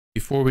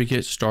Before we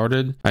get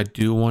started, I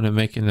do want to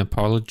make an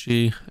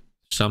apology.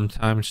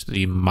 Sometimes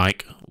the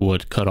mic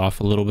would cut off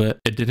a little bit.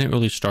 It didn't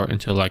really start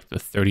until like the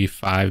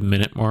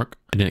 35-minute mark,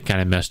 and it kind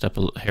of messed up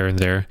here and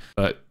there,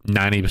 but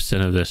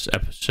 90% of this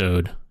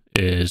episode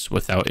is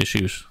without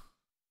issues.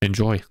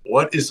 Enjoy.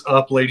 What is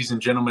up, ladies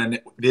and gentlemen?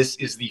 This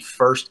is the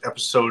first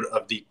episode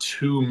of the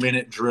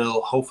 2-minute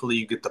drill. Hopefully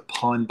you get the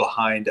pun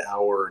behind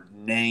our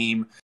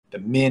name. The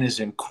men is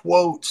in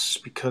quotes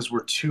because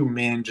we're two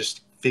men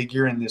just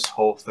figuring this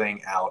whole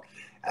thing out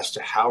as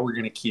to how we're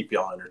going to keep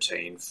y'all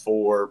entertained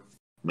for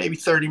maybe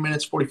 30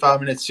 minutes,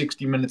 45 minutes,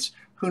 60 minutes.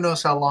 Who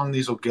knows how long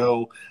these will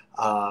go.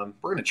 We're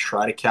going to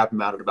try to cap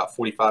them out at about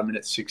 45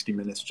 minutes, 60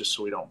 minutes, just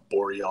so we don't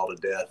bore y'all to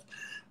death.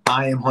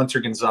 I am Hunter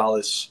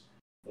Gonzalez.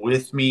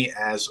 With me,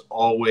 as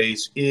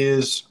always,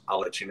 is, I'll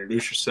let you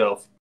introduce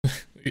yourself.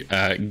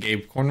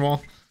 Gabe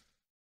Cornwall.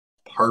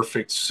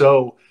 Perfect.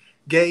 So,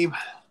 Gabe,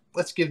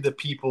 let's give the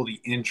people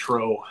the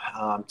intro.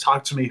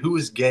 Talk to me. Who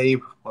is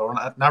Gabe?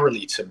 Well, not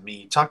really to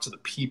me. Talk to the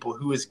people.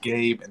 Who is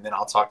Gabe? And then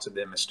I'll talk to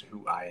them as to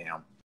who I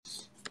am.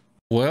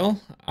 Well,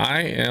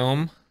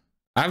 I'm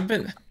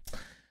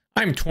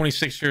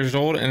 26 years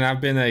old, and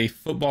I've been a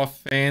football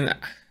fan.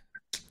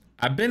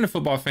 I've been a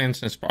football fan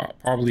since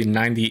probably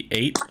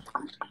 98.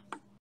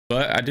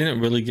 But I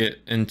didn't really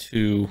get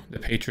into the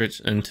Patriots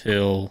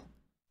until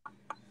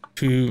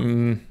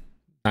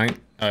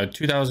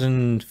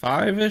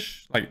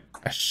 2005-ish. Like,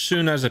 as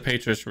soon as the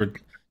Patriots were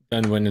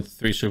done winning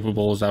 3 Super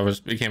Bowls, I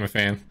became a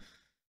fan.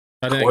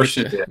 I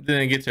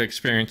didn't get to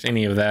experience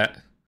any of that.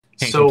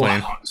 Can't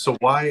complain. So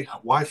why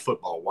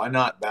football? Why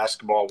not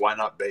basketball? Why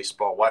not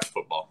baseball? Why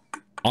football?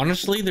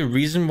 Honestly, the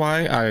reason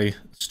why I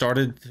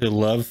started to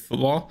love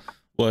football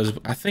was,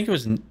 I think it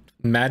was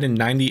Madden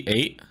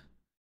 98.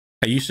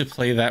 I used to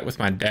play that with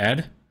my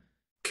dad.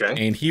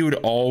 Okay. And he would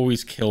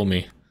always kill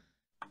me.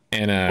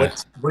 And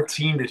what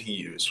team did he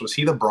use? Was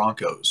he the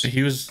Broncos?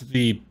 He was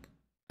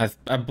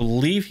I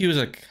believe he was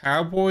a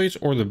Cowboys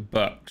or the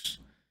Bucks.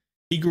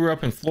 He grew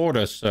up in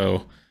Florida,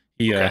 so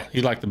he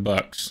liked the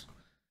Bucks.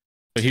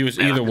 But he was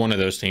either one of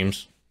those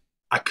teams.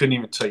 I couldn't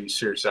even tell you,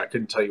 seriously. I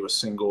couldn't tell you a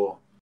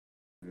single.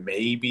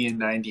 Maybe in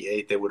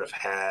 98 they would have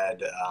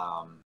had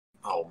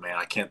oh man,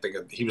 I can't think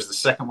of. He was the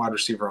second wide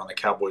receiver on the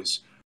Cowboys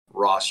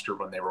roster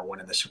when they were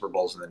winning the Super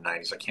Bowls in the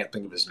 90s. I can't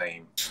think of his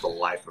name for the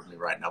life of me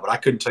right now, but I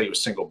couldn't tell you a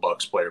single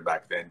Bucks player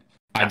back then.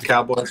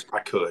 Cowboys, I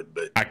could,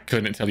 but I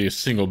couldn't tell you a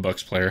single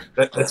Bucks player.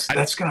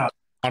 That's gonna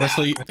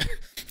honestly.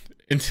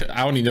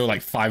 I only know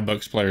like 5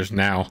 Bucks players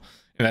now,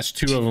 and that's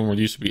 2 of them were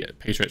used to be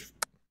Patriots.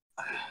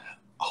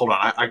 Hold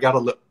on, I gotta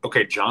look.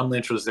 Okay, John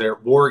Lynch was there.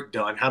 Warwick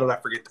Dunn. How did I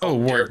forget?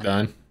 Warwick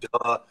Dunn.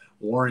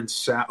 Warren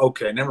Sapp.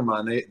 Okay, never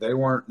mind. They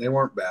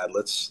weren't bad.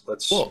 Let's.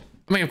 Well,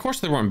 I mean, of course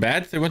they weren't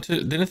bad.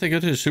 Didn't they go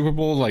to the Super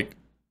Bowl like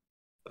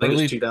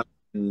early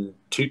 2000,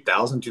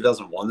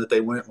 2001 that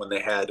they went when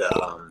they had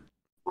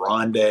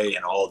Rondé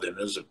and all of them.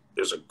 It was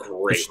a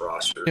great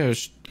roster. Yeah,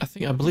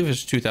 I believe it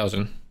was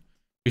 2000.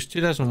 Because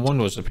 2001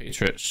 was the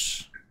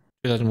Patriots.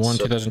 2001,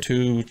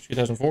 2002,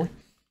 2004.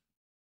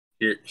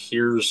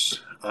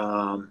 Here's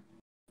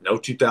no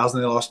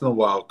 2000 they lost in the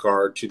wild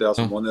card.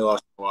 2001 they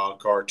lost in the wild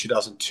card.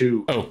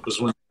 2002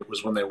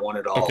 was when they won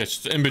it all. Okay,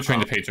 so in between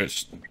the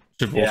Patriots.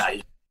 Super Bowls.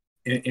 Yeah.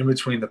 In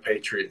between the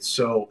Patriots.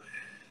 So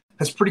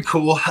that's pretty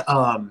cool.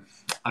 I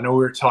know we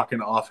were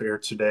talking off air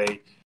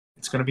today.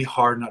 It's going to be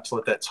hard not to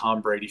let that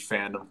Tom Brady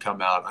fandom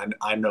come out.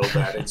 I know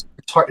that.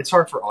 It's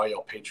hard for all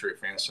y'all Patriot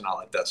fans to not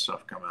let that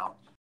stuff come out.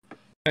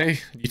 Hey,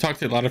 you talk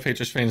to a lot of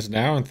Patriots fans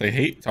now, and they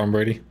hate Tom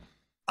Brady.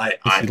 I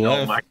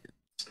know.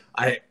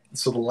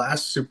 So the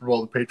last Super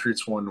Bowl the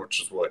Patriots won,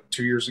 which is what,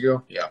 2 years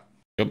ago? Yeah.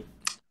 Yep.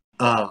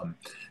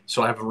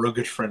 So I have a real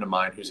good friend of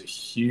mine who's a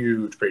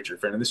huge Patriot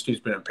fan, and this dude's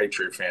been a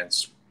Patriot fan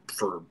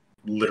for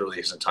literally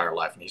his entire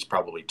life, and he's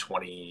probably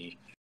 20.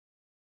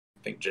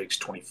 I think Jake's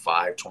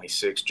 25,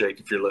 26. Jake,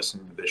 if you're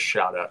listening to this,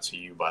 shout out to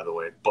you, by the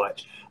way.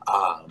 But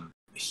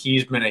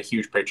he's been a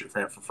huge Patriot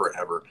fan for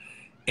forever,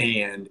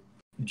 and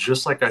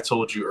just like I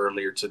told you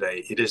earlier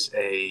today, it is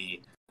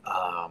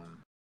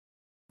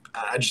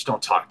I just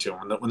don't talk to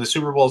him when the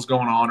Super Bowl is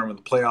going on or when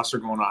the playoffs are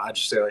going on. I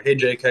just say like, "Hey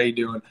Jake, how you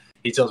doing?"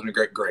 He tells me,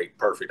 "Great,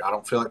 perfect." I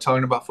don't feel like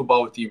talking about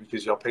football with you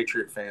because y'all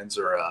Patriot fans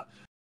are.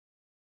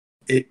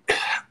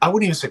 I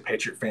wouldn't even say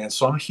Patriot fans.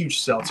 So I'm a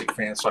huge Celtic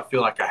fan, so I feel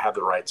like I have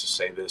the right to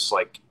say this.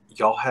 Like,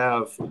 y'all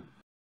have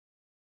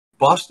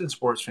Boston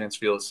sports fans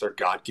feel it's their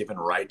God-given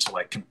right to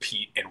like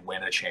compete and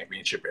win a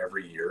championship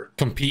every year.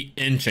 Compete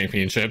in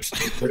championships.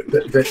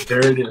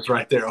 There it is,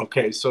 right there.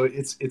 Okay, so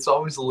it's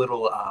always a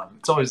little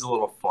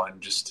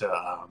fun just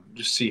to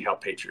see how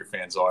Patriot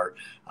fans are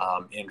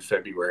in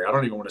February. I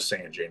don't even want to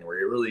say in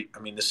January. Really, I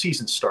mean, the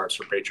season starts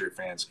for Patriot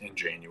fans in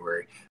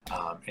January,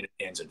 and it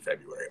ends in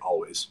February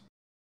always.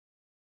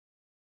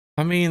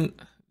 I mean,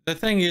 the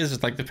thing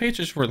is, like, the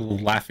Patriots were the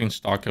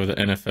laughingstock of the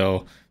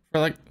NFL for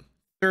like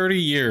 30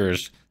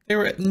 years.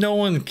 No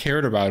one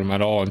cared about them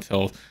at all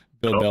until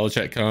Bill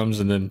Belichick comes,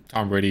 and then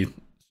Tom Brady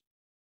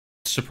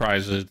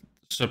surprises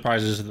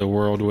the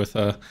world with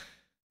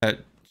that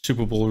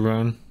Super Bowl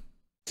run.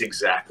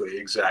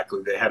 Exactly.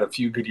 They had a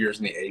few good years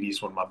in the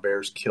 80s when my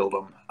Bears killed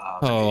them.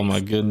 Oh my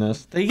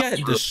goodness, they got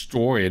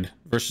destroyed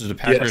versus the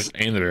Packers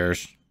Yes. and the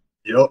Bears.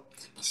 Yep.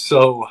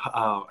 So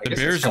I The guess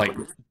that's Bears kind like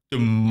of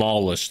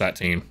demolished that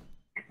team.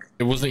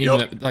 It wasn't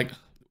even like,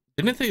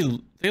 didn't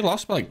they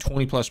lost by like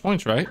 20 plus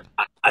points, right?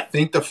 I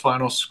think the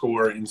final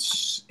score in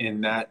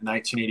that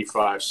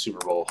 1985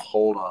 Super Bowl.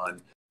 Hold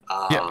on.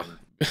 Yeah,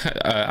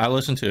 I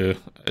listened to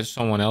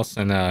someone else,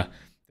 and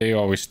they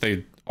always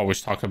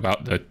talk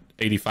about the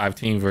 85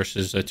 team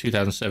versus the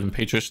 2007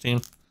 Patriots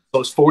team.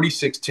 So it's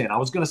 46-10. I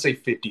was going to say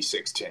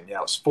 56-10. Yeah,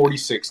 it was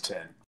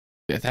 46-10.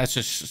 Yeah,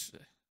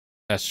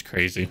 that's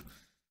crazy.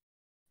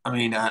 I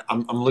mean,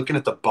 I'm looking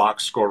at the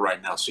box score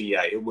right now. So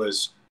yeah, it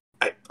was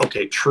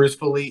okay.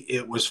 Truthfully,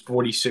 it was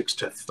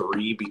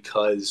 46-3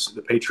 because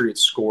the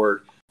Patriots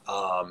scored.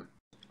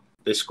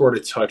 They scored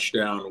a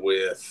touchdown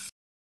with.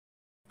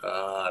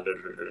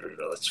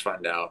 Let's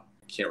find out.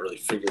 Can't really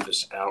figure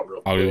this out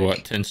real quick. Probably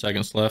what, 10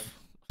 seconds left?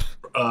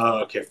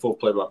 Okay, full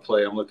play by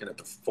play. I'm looking at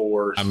the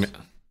fourth.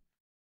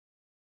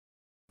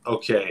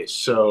 Okay,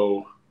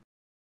 so.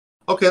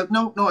 Okay,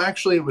 no,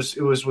 actually, it was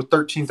with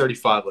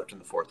 13:35 left in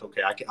the fourth.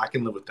 Okay, I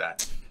can live with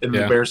that. And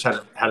the Bears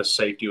had a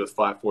safety with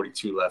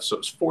 5:42 left, so it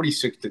was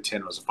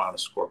 46-10 was the final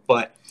score.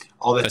 But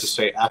all that to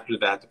say, after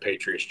that, the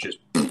Patriots just.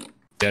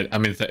 Yeah, I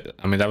mean,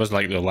 that was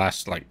like the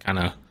last like kind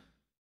of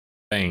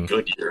thing.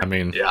 Good year. I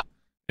mean, yeah,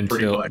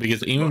 until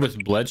because even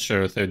with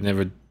Bledsoe, they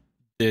never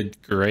did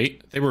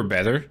great. They were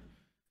better.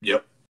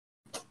 Yep,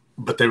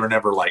 but they were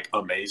never like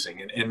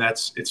amazing, and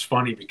it's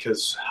funny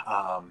because.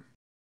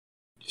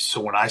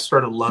 So when I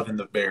started loving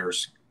the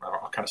Bears,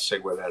 I'll kind of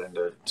segue that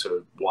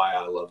into why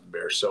I love the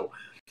Bears. So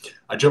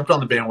I jumped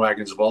on the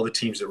bandwagons of all the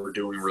teams that were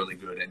doing really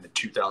good in the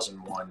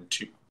 2001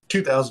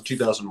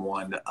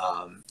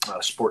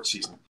 sports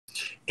season.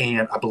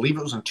 And I believe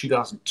it was in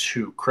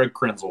 2002, Craig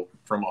Krenzel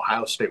from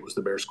Ohio State was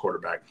the Bears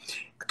quarterback.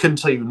 I couldn't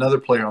tell you another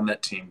player on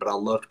that team, but I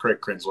loved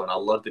Craig Krenzel, and I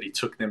loved that he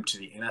took them to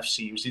the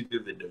NFC. It was either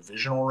the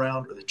divisional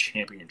round or the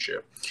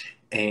championship.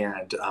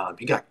 And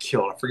he got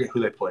killed. I forget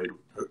who they played.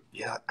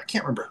 Yeah, I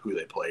can't remember who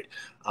they played.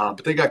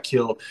 But they got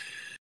killed.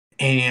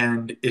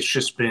 And it's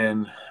just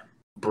been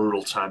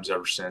brutal times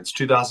ever since.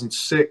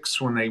 2006,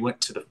 when they went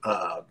to the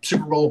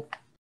Super Bowl,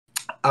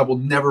 I will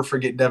never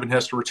forget Devin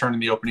Hester returning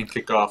the opening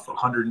kickoff,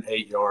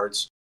 108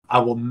 yards. I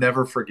will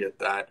never forget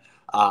that.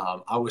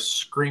 I was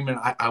screaming.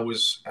 I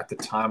was, at the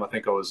time, I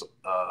think I was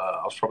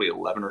probably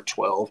 11 or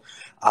 12.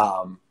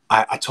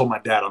 I told my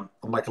dad I'm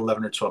like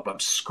 11 or 12. I'm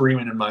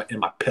screaming in my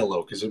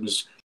pillow because it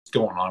was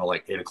going on at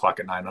like 8 o'clock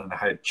at night, and I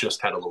had just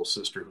had a little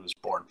sister who was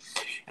born.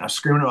 And I'm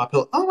screaming in my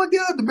pillow, "Oh my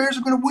God, the Bears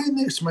are going to win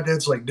this!" And my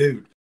dad's like,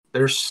 "Dude,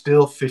 there's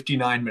still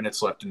 59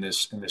 minutes left in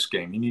this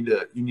game. You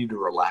need to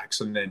relax."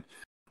 And then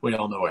we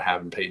all know what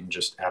happened. Peyton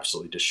just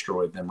absolutely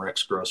destroyed them.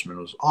 Rex Grossman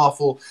was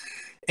awful,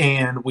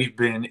 and we've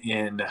been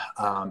in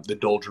the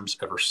doldrums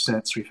ever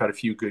since. We've had a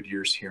few good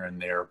years here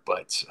and there,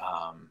 but.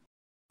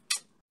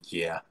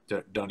 Yeah,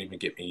 don't even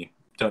get me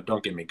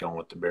don't get me going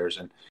with the Bears.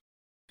 And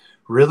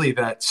really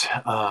that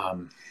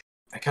kind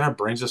of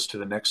brings us to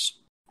the next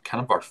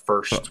kind of our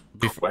first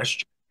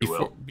question.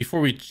 Before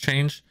we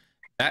change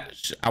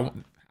that,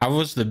 I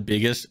was the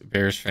biggest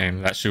Bears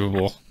fan that Super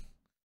Bowl.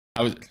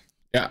 I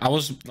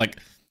was like,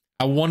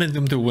 I wanted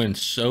them to win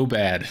so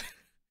bad.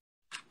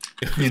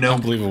 It was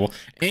unbelievable.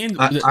 And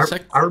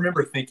I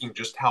remember thinking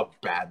just how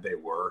bad they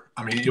were.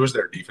 I mean, it was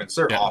their defense.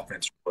 Their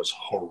offense was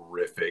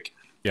horrific.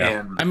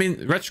 Yeah, and, I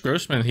mean, Rex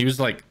Grossman, he was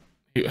like,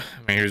 he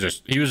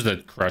was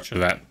the crutch of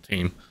that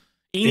team.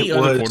 Any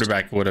other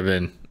quarterback would have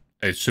been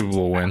a Super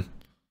Bowl win.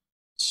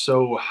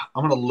 So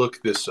I'm gonna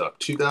look this up.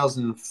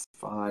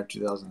 2005,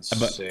 2006.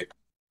 But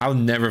I'll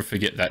never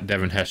forget that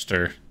Devin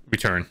Hester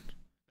return.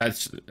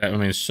 It's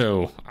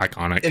so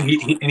iconic.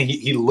 And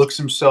he looks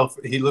himself.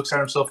 He looks at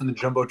himself in the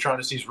jumbotron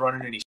as he's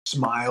running, and he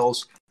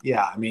smiles.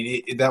 Yeah, I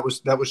mean, that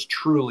was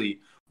truly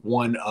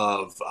one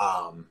of.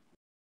 I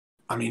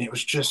mean, it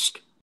was just.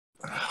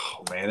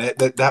 Oh man,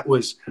 that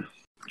was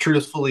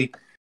truthfully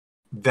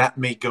that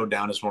may go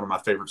down as one of my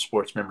favorite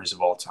sports memories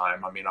of all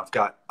time. I mean, I've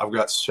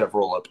got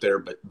several up there,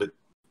 but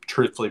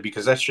truthfully,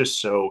 because that's just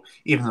so.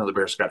 Even though the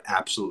Bears got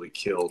absolutely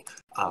killed,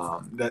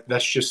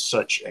 that's just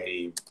such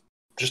a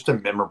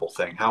memorable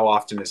thing. How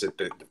often is it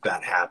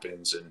that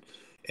happens?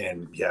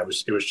 And yeah, it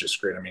was just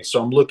great. I mean,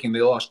 so I'm looking.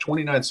 They lost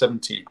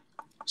 29-17.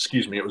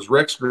 Excuse me. It was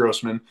Rex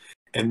Grossman.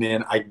 And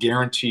then I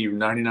guarantee you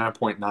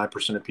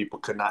 99.9% of people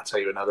could not tell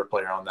you another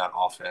player on that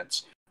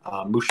offense.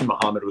 Muhsin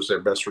Muhammad was their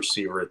best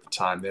receiver at the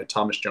time. They had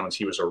Thomas Jones.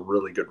 He was a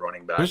really good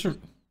running back.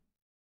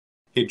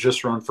 He had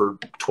just run for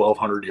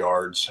 1,200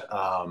 yards.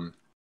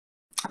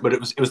 But it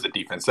was the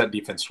defense. That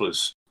defense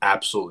was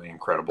absolutely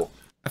incredible.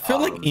 I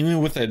feel like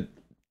even with an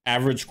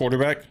average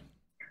quarterback,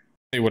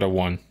 they would have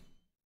won.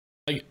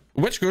 Like,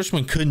 Rex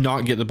Grossman could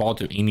not get the ball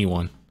to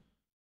anyone.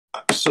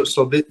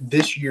 So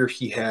this year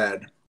he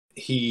had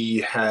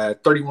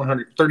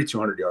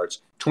 3,200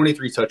 yards,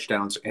 23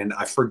 touchdowns, and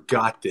I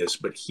forgot this,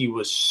 but he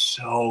was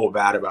so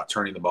bad about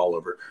turning the ball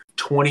over.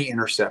 20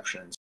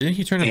 interceptions. Didn't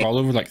he turn the ball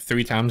over like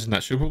 3 times in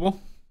that Super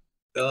Bowl?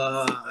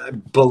 I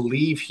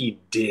believe he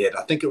did.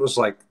 I think it was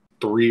like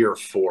 3 or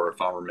 4,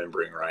 if I'm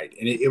remembering right,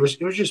 and it was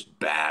just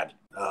bad.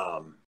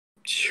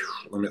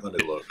 Let me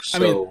look. So,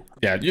 I mean,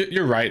 yeah,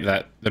 you're right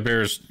that the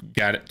Bears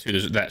got it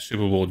to that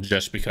Super Bowl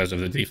just because of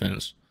the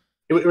defense.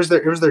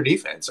 it was their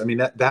defense. I mean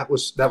that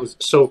was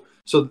so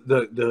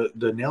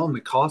the nail in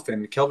the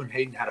coffin. Kelvin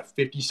Hayden had a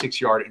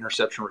 56-yard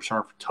interception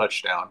return for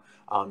touchdown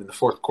in the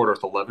fourth quarter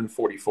with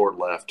 11:44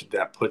 left.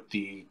 That put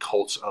the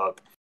Colts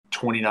up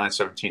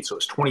 29-17. So it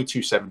was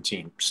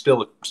 22-17.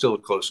 Still a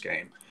close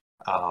game.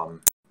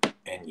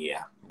 And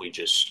yeah,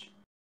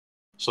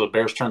 so the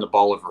Bears turned the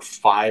ball over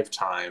 5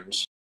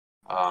 times.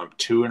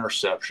 2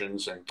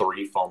 interceptions and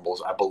 3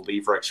 fumbles. I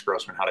believe Rex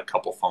Grossman had a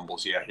couple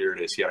fumbles. Yeah, here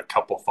it is. He had a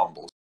couple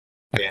fumbles.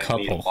 And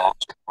he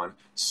lost one.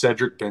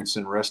 Cedric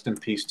Benson, rest in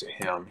peace to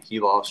him. He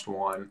lost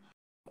one.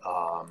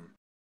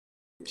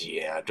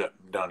 Yeah,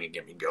 don't even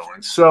get me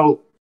going.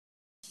 So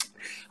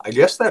I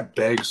guess that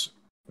begs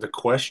the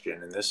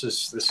question, and this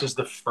is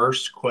the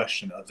first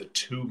question of the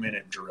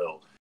 2-minute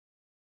drill.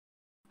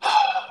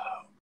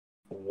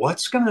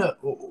 What's gonna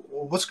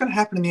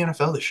happen in the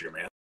NFL this year,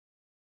 man?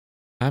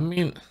 I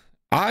mean,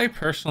 I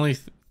personally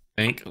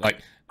think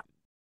like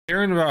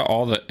hearing about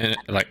all the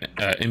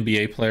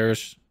NBA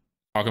players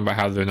talking about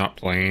how they're not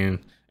playing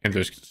and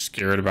they're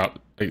scared about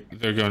like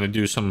they're going to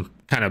do some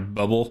kind of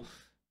bubble.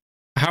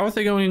 How are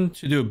they going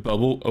to do a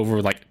bubble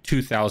over like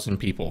 2,000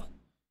 people?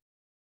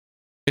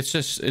 It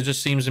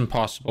just seems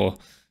impossible.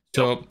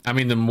 So I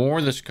mean, the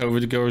more this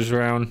COVID goes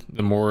around,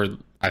 the more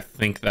I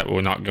think that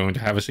we're not going to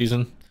have a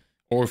season,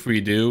 or if we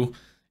do,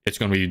 it's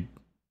going to be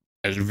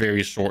a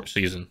very short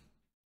season.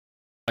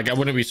 Like I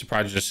wouldn't be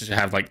surprised just to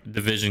have like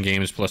division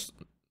games plus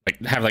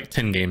like have like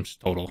 10 games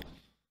total.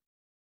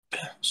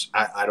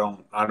 I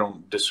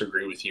don't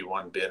disagree with you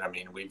one bit. I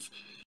mean,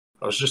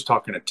 I was just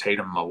talking to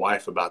Tatum, my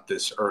wife, about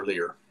this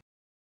earlier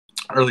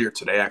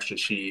today.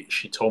 Actually,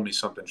 she told me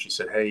something. She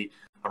said, "Hey,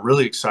 I'm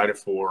really excited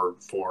for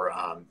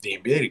the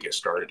NBA to get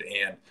started."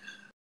 And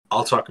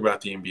I'll talk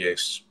about the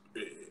NBA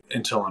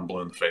until I'm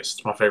blue in the face.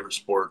 It's my favorite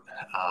sport.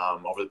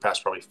 Over the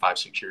past probably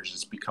 5-6 years,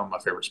 it's become my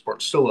favorite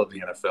sport. Still love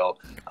the NFL.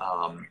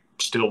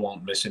 Still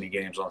won't miss any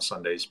games on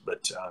Sundays,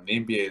 but the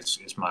NBA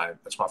is my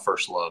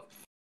first love.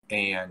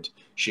 And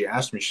she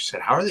asked me, she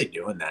said, "How are they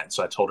doing that?" And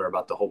so I told her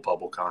about the whole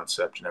bubble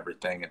concept and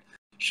everything. And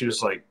she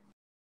was like,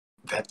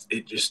 I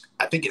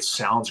think it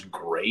sounds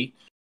great.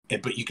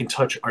 But we can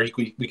talk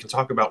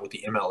about what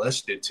the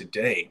MLS did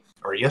today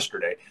or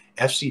yesterday.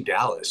 FC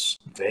Dallas,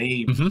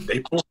 they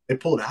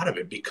pulled out of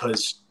it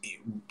because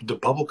the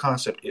bubble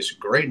concept is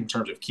great in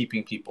terms of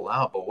keeping people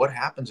out. But what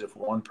happens if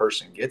one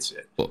person gets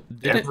it? Well,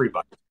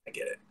 everybody's gonna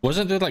get it.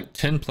 Wasn't there like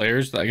 10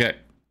 players that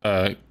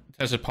got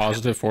tested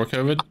positive for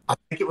COVID? I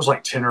think it was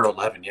like 10 or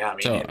 11. Yeah, I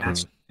mean,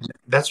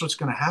 that's what's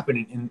going to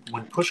happen. And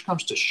when push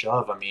comes to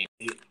shove, I mean,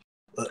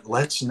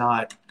 let's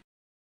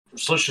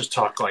just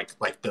talk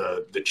like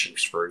the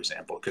Chiefs, for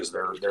example, because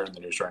they're in the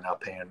news right now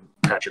paying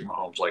Patrick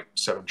Mahomes like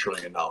 $7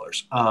 trillion.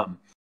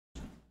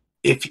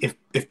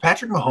 If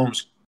Patrick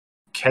Mahomes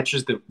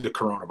catches the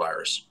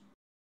coronavirus,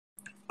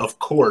 of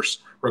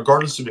course,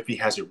 regardless of if he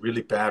has it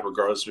really bad,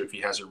 regardless of if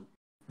he has it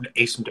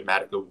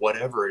asymptomatic or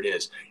whatever it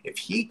is, if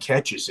he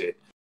catches it,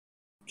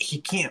 he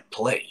can't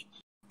play,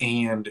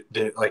 and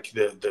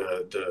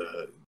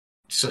the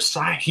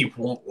society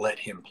won't let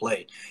him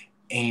play.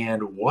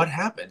 And what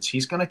happens?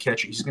 He's going to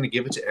catch it. He's going to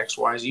give it to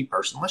XYZ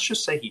person. Let's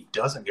just say he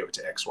doesn't give it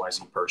to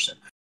XYZ person.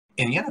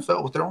 In the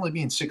NFL, with there only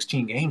being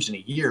 16 games in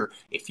a year,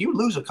 if you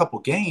lose a couple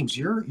games,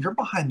 you're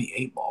behind the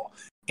 8 ball.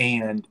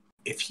 And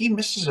if he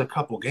misses a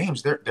couple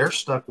games, they're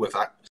stuck with.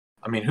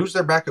 I mean, who's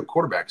their backup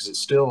quarterback? Is it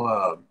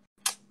still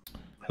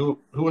who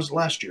was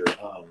last year?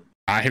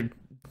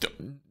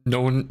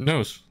 No one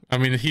knows. I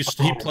mean, he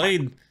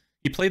played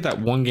that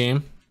one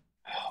game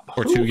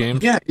or 2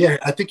 games. Yeah.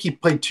 I think he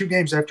played 2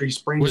 games after he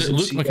sprained his MCL.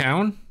 Was it Luke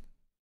McCown?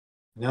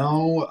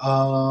 No.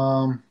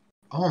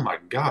 Oh my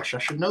gosh, I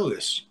should know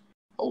this.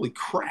 Holy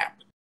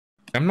crap!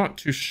 I'm not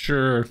too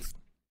sure.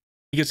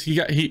 Because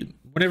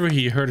whenever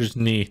he hurt his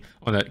knee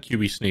on that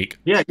QB sneak.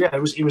 Yeah.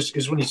 It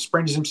was when he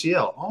sprained his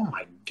MCL. Oh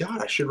my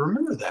god, I should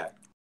remember that.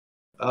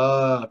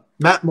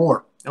 Matt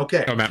Moore.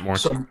 Okay. Oh, Matt Moore.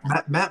 So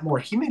Matt Moore,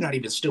 he may not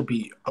even still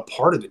be a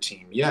part of the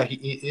team. Yeah,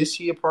 is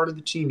he a part of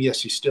the team? Yes,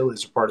 he still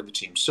is a part of the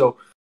team. So,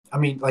 I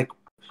mean, like,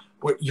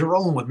 you're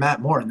rolling with Matt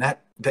Moore, and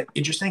that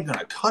it just ain't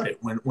gonna cut it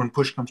when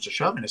push comes to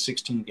shove in a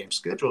 16-game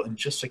schedule. And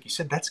just like you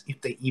said, that's if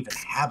they even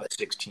have a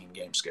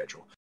 16-game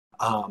schedule.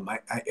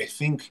 I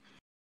think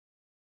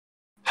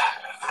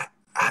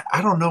I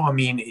don't know. I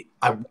mean,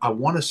 I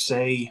want to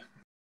say.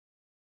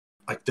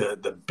 Like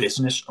the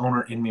business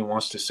owner in me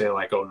wants to say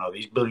like, oh no,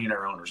 these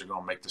billionaire owners are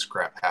going to make this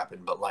crap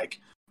happen. But like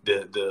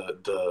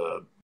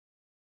the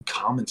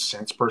common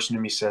sense person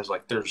in me says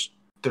like, there's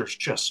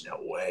just no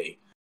way.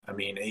 I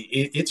mean,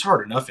 it's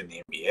hard enough in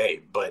the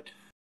NBA, but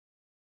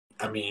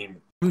I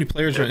mean, how many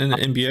players are in the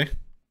NBA?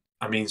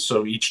 I mean,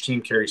 so each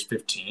team carries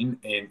 15,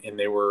 and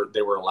they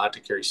were allowed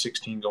to carry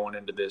 16 going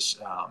into this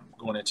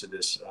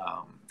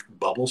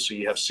bubble. So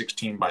you have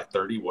 16 by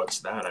 30. What's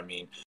that? I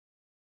mean,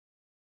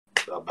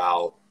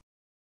 about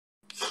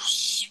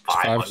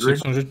 500.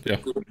 600,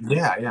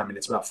 yeah. Yeah. I mean,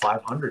 it's about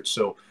 500.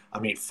 So, I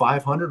mean,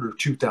 500 or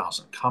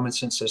 2,000. Common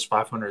sense says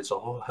 500 is a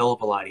whole hell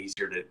of a lot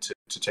easier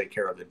to take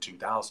care of than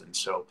 2,000.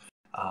 So,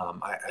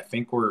 I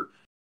think we're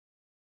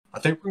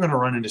going to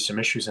run into some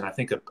issues, and I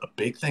think a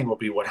big thing will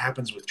be what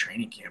happens with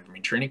training camp. I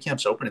mean, training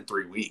camp's open in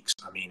 3 weeks.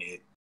 I mean,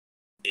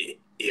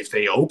 if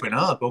they open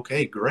up,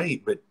 okay,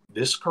 great, but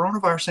this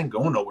coronavirus ain't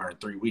going nowhere in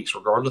 3 weeks,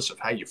 regardless of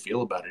how you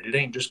feel about it. It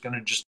ain't just going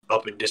to just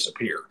up and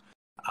disappear.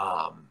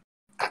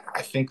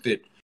 I think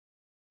that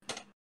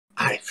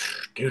I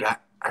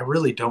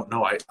really don't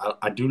know.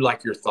 I do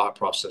like your thought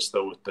process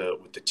though with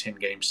the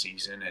 10-game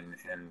season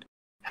and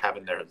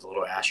having the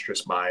little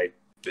asterisk by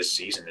this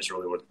season is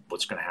really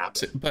what's going to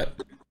happen. But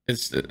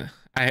it's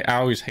I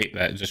always hate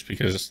that just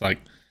because it's like,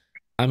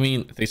 I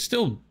mean, they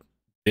still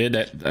did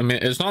it. I mean,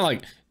 it's not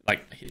like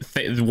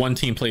one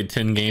team played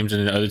 10 games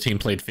and the other team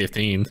played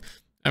 15.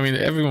 I mean,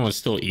 everyone was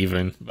still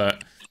even,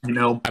 but you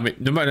know, I mean,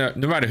 no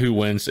matter who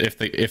wins, if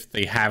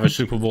they have a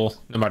Super Bowl,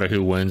 no matter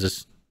who wins,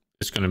 it's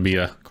going to be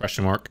a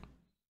question mark.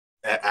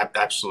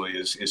 Absolutely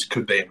is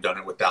could they have done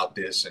it without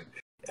this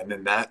and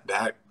then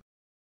that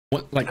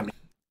what like. I mean,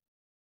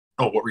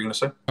 what were you going to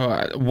say?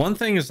 One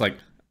thing is like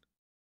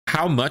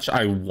how much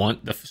I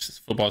want the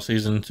football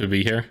season to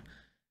be here.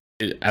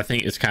 I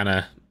think it's kind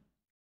of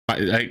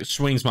it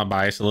swings my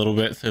bias a little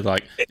bit to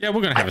like, yeah,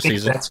 we're gonna have a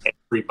season. That's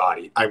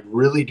everybody. I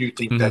really do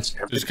think that's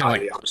everybody. Just kind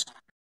of like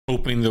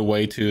hoping the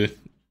way to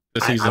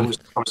the season.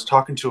 I was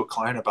talking to a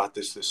client about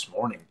this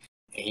morning,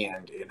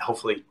 and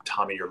hopefully,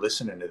 Tommy, you're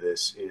listening to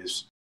this.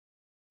 Is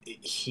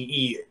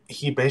he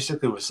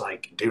basically was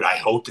like, dude, I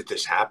hope that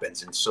this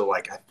happens, and so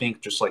like I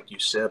think just like you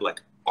said,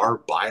 like our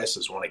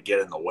biases want to get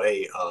in the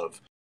way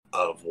of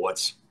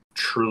what's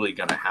truly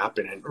going to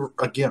happen. And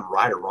again,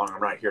 right or wrong,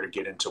 I'm not here to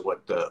get into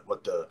what the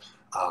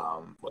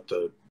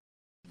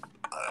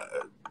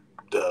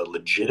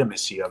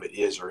legitimacy of it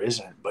is or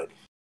isn't, but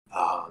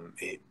our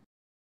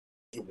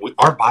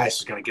bias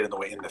is going to get in the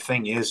way. And the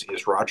thing is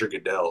Roger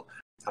Goodell.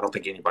 I don't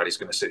think anybody's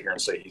going to sit here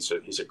and say he's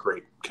a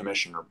great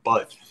commissioner,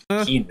 but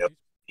he knows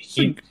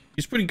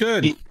he's pretty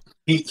good.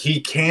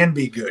 He can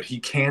be good. He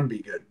can be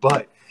good,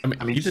 but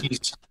I mean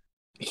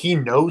he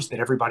knows that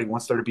everybody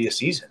wants there to be a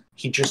season.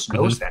 He just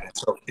knows that. And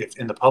so if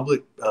in the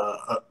public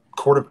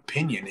court of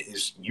opinion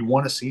is you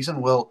want a season,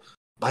 well,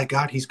 by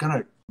God, he's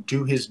going to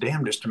do his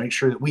damnedest to make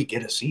sure that we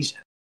get a season.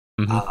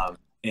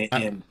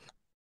 And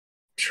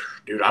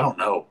dude, I don't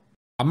know.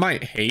 I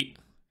might hate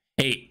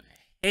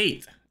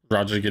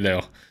Roger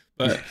Goodell,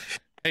 but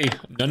hey,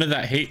 none of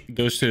that hate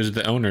goes to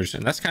the owners,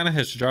 and that's kind of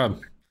his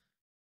job.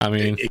 I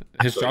mean,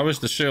 his job is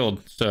to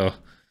shield. So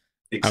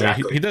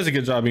exactly. I mean, he does a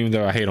good job, even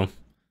though I hate him.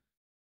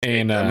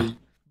 And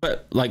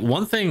but like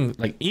one thing,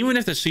 like even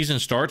if the season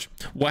starts,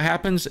 what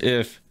happens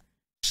if,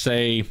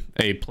 say,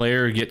 a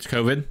player gets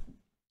COVID,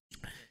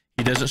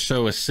 he doesn't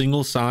show a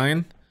single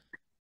sign,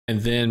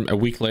 and then a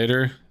week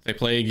later they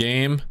play a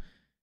game,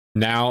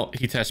 now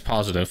he tests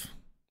positive?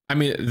 I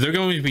mean, they're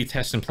going to be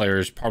testing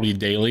players probably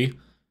daily,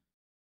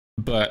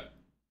 but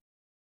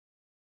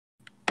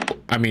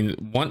I mean,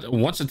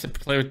 once a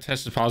player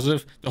tests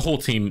positive, the whole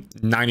team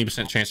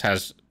 90%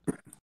 chance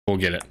will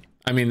get it.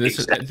 I mean,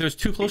 they're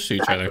too close to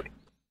each other.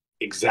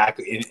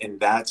 Exactly, and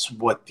that's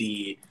what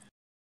the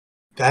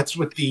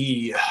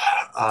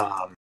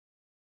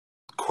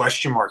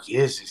question mark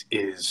is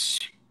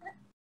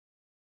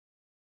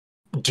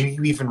do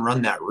you even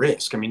run that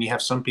risk? I mean, you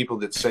have some people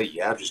that say,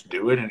 yeah, just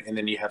do it, and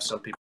then you have some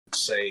people that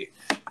say,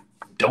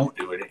 don't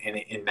do it,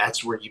 and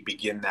that's where you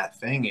begin that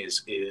thing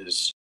is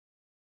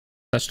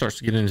that starts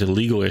to get into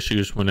legal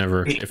issues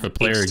whenever if a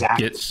player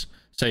gets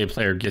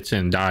in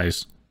and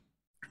dies.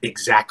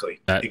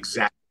 Exactly.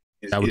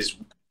 Is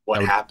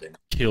what happened.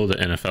 Kill the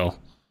NFL.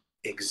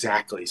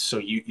 Exactly.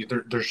 So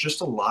there's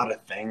just a lot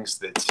of things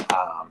that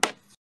are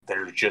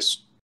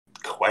just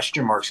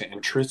question marks.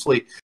 And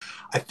truthfully,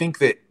 I think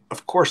that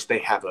of course they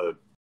have an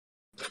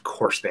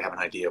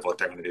idea of what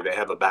they're going to do. They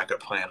have a backup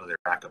plan to their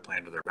backup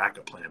plan to their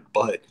backup plan,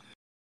 but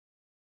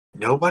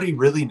nobody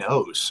really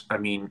knows. I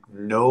mean,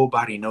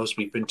 nobody knows.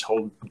 We've been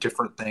told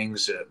different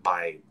things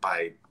by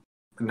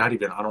not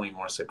even, I don't even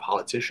want to say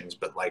politicians,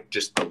 but like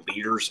just the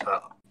leaders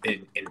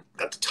in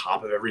at the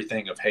top of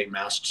everything of, hey,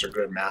 masks are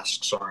good,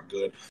 masks aren't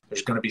good.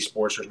 There's going to be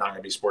sports, there's not going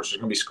to be sports. There's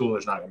going to be school,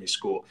 there's not going to be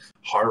school.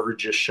 Harvard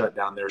just shut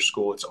down their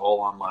school. It's all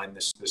online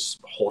this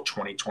whole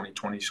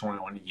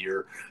 2021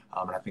 year.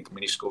 And I think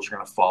many schools are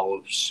going to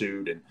follow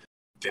suit. And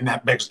then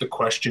that begs the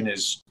question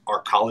is,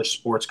 are college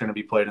sports going to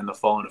be played in the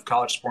fall? And if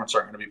college sports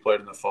aren't going to be played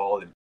in the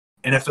fall, then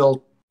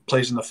NFL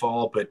plays in the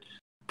fall, but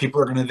people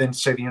are going to then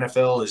say the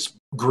NFL is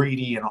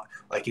greedy and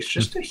like it's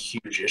just a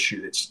huge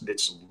issue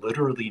that's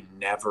literally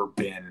never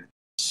been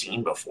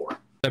seen before.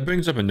 That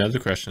brings up another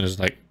question: is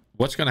like,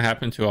 what's going to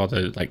happen to all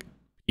the like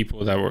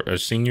people that were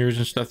seniors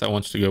and stuff that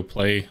wants to go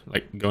play,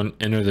 like go and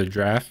enter the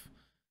draft?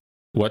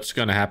 What's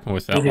going to happen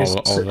with that?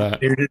 All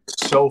that? It is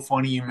so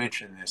funny you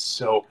mentioned this.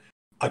 So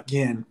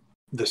again,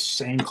 the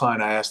same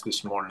client I asked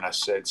this morning, I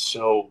said,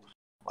 so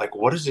like,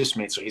 what does this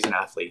mean? So he's an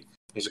athlete.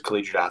 He's a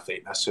collegiate athlete.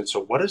 And I said,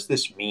 so what does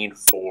this mean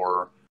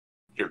for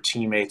your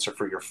teammates or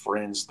for your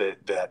friends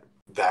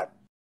that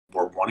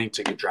were wanting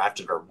to get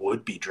drafted or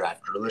would be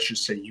drafted? Or let's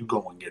just say you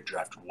go and get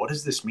drafted. What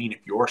does this mean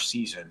if your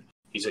season,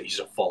 he's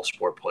a fall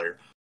sport player,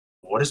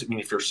 what does it mean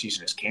if your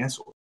season is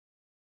canceled?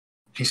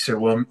 He said,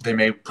 well, they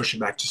may push it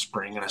back to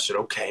spring. And I said,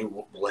 okay,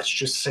 well, let's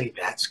just say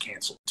that's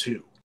canceled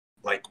too.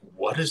 Like,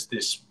 what does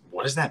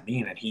that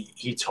mean? And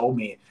he told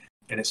me,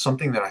 and it's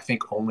something that I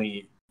think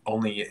only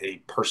a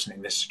person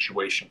in this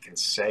situation can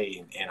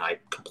say. And I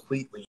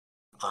completely,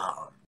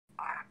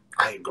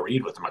 I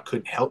agreed with him. I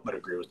couldn't help but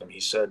agree with him. He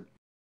said,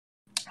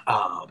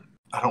 I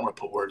don't want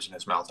to put words in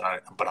his mouth,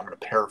 but I'm going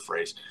to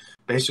paraphrase.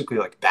 Basically,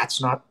 like,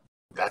 that's not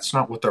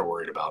what they're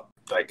worried about.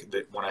 Like,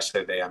 when I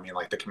say they, I mean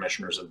like the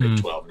commissioners of Big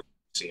 12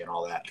 and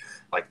all that.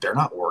 Like, they're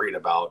not worried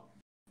about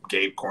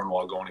Gabe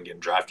Cornwall going and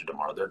getting drafted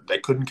tomorrow. They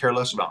couldn't care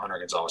less about Hunter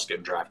Gonzalez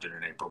getting drafted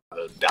in April by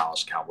the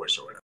Dallas Cowboys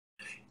or whatever.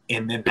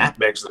 And then that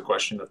begs the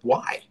question of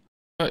why.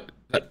 But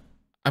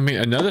I mean,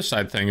 another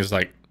side thing is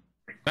like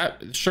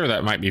that. Sure,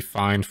 that might be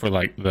fine for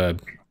like the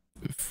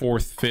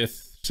 4th,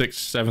 5th,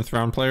 6th, 7th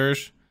round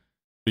players.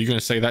 Are you going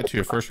to say that to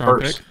your first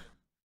round pick?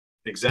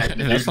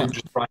 Exactly. You're going to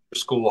just brought your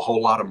school a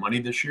whole lot of money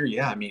this year.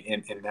 Yeah, I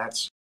mean, and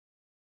that's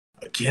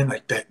again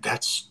like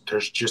that's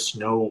there's just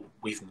no,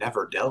 we've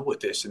never dealt with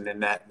this. And then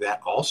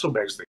that also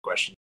begs the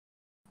question.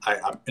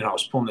 I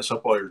was pulling this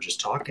up while you were just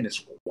talking,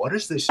 is what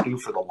does this do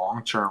for the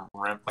long-term,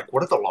 like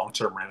what are the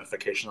long-term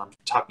ramifications? I'm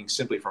talking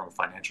simply from a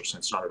financial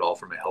sense, not at all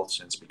from a health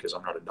sense, because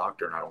I'm not a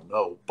doctor and I don't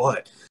know,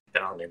 but,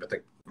 and I don't even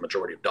think the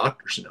majority of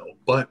doctors know,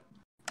 but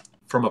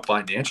from a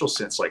financial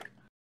sense, like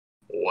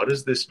what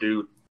does this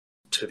do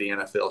to the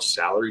NFL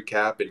salary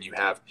cap? And you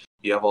have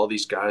all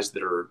these guys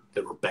that were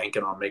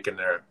banking on making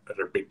their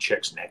big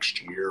checks next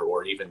year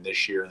or even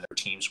this year, and their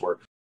teams were,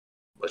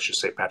 let's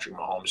just say Patrick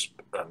Mahomes,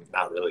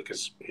 not really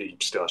because he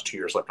still has 2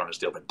 years left on his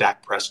deal, but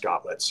Dak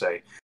Prescott, let's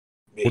say.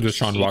 Or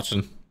Deshaun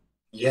Watson.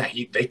 Yeah,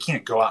 they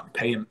can't go out and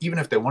pay him. Even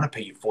if they want to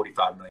pay you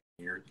 $45 million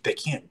a year, they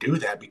can't do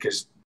that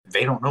because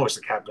they don't know, is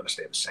the cap going to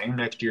stay the same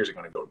next year? Is it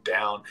going to go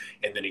down?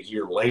 And then a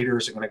year later,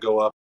 is it going to go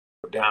up,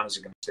 go down? Is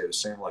it going to stay the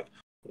same? Like,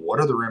 what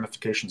are the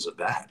ramifications of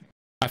that?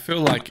 I feel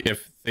like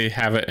if they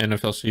have an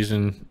NFL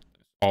season,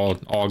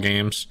 all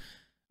games,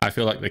 I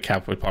feel like the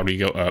cap would probably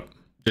go up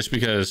just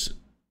because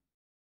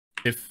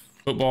if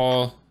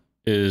football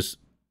is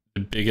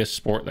the biggest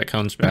sport that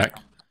comes back,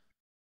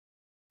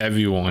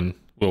 everyone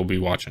will be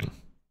watching.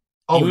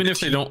 Even if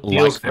they don't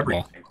like football.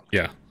 Everything.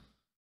 Yeah.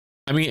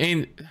 I mean,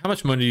 and how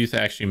much money do you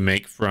actually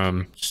make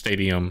from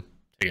stadium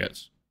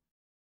tickets?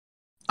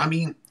 I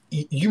mean,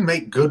 you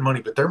make good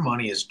money, but their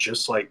money is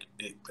just like,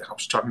 I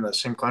was talking to the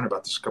same client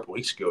about this a couple of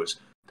weeks ago, is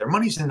their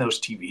money's in those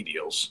TV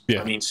deals.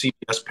 Yeah. I mean,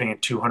 CBS paying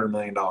 $200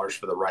 million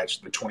for the rights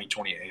to the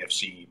 2020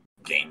 AFC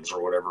games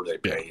or whatever they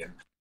pay. Yeah. And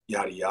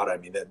yada yada. I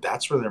mean,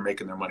 that's where they're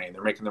making their money, and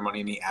they're making their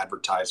money in the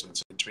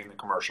advertisements between the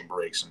commercial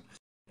breaks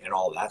and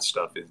all that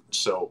stuff. And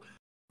so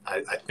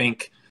I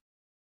think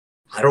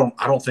I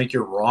don't think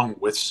you're wrong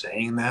with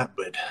saying that,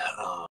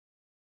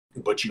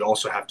 but you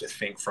also have to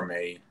think from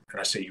and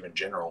I say you in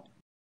general,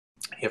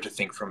 you have to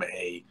think from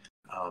a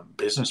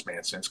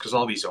businessman sense, because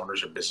all these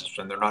owners are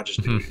businessmen. They're not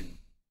just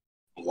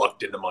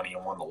lucked into money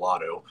and won the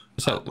lotto.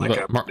 Is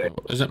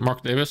it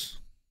Mark Davis?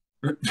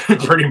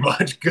 Pretty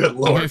much. Good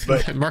Lord.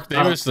 But Mark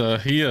Davis,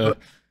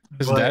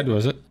 his dad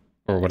was it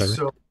or whatever.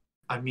 So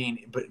I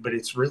mean, but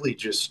it's really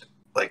just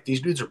like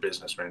these dudes are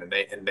businessmen,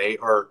 and they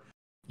are,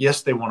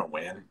 yes, they want to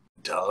win.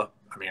 Duh.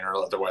 I mean, or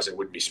otherwise they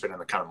wouldn't be spending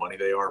the kind of money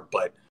they are,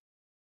 but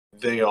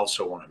they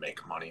also want to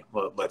make money.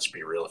 Well, let's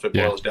be real. If it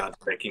boils down to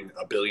making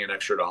 $1 billion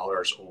extra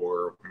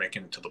or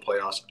making it to the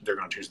playoffs, they're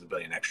going to choose the $1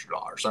 billion extra.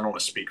 I don't want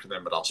to speak for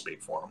them, but I'll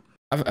speak for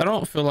them. I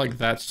don't feel like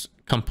that's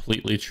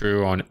completely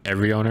true on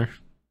every owner.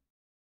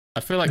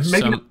 I feel like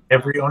maybe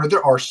every owner.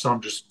 There are some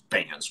just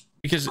fans.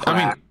 Because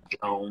Pratt,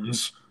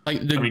 Jones.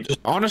 Like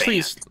honestly,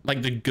 it's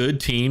like the good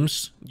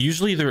teams.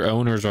 Usually, their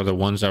owners are the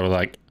ones that are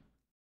like,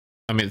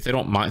 I mean, they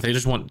don't mind. They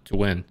just want to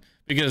win.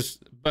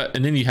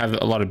 And then you have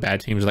a lot of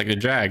bad teams like the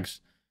Jags.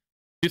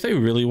 Do they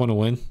really want to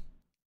win?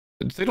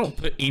 They don't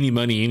put any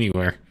money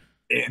anywhere.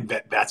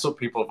 And that's what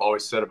people have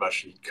always said about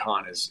Shahid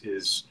Khan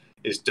is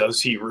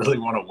does he really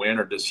want to win,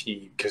 or does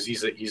he, because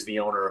he's the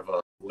owner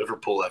of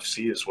Liverpool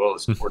FC as well,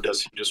 or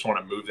does he just want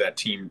to move that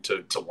team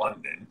to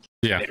London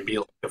and be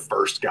like the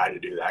first guy to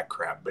do that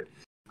crap? But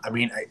I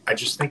mean, I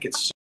just think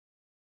it's.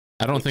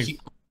 I don't think.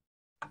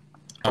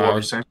 I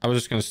was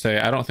just going to say,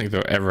 I don't think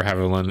they'll ever have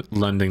a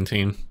London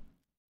team.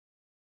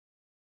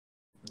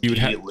 You would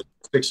have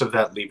logistics of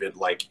that, leave it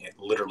like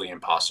literally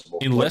impossible.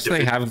 Unless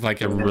they have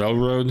like a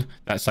railroad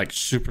that's like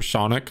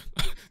supersonic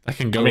that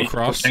can go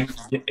across.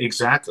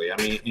 Exactly. I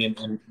mean,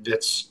 and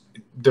there's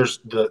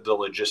the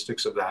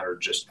logistics of that are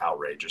just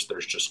outrageous.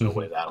 There's just no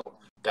way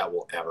that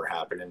will ever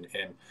happen.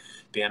 And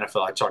the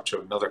NFL, I talked to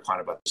another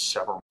client about this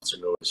several months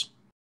ago, is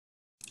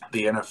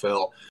the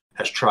NFL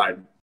has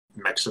tried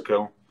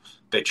Mexico.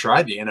 they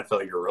tried the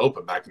NFL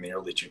Europa back in the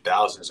early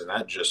 2000s, and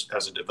that just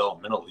as a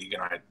developmental league.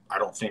 And I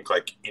don't think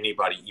like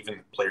anybody, even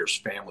the players'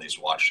 families,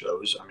 watched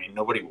those. I mean,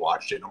 nobody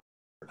watched it, nobody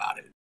heard about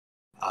it.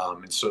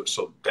 And so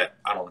that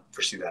I don't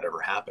foresee that ever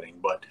happening.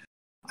 But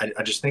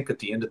I just think at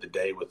the end of the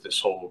day with this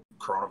whole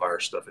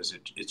coronavirus stuff is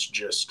it's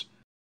just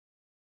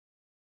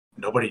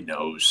nobody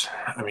knows.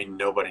 I mean,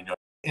 nobody knows.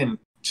 And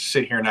to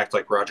sit here and act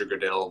like Roger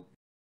Goodell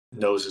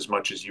knows as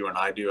much as you and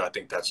I do, I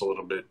think that's a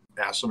little bit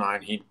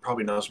asinine. He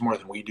probably knows more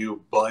than we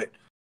do. But,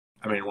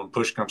 I mean, when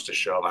push comes to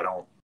shove,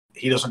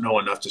 he doesn't know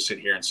enough to sit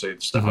here and say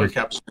the salary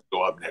cap is going to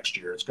go up next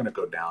year. It's going to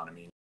go down. I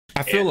mean,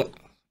 I feel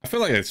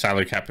like the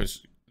salary cap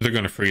they're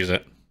going to freeze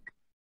it.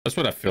 That's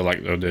what I feel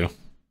like they'll do.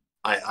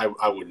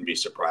 I wouldn't be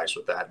surprised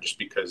with that just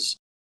because,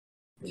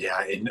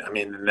 yeah, and I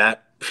mean, and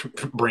that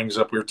brings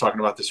up, we were talking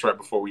about this right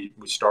before we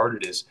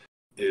started,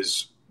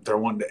 is they're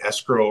wanting to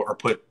escrow or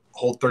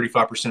hold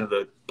 35% of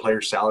the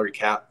player's salary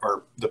cap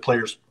or the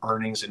player's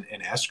earnings and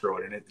escrow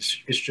it. And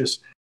it's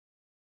just,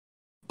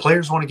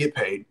 players want to get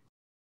paid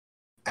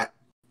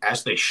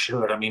as they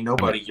should. I mean,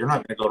 you're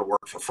not going to go to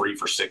work for free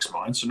for 6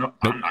 months. No,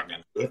 I'm not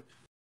going to do it.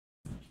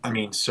 I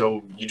mean,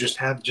 so you just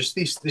have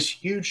this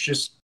huge,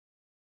 just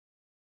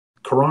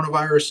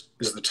coronavirus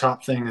is the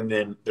top thing. And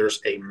then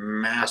there's a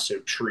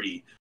massive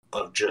tree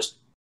of just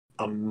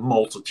a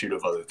multitude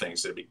of other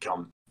things that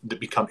become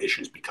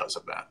issues because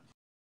of that.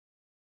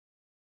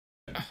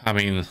 I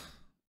mean,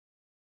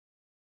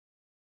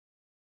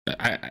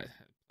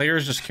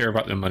 players just care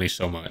about their money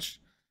so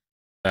much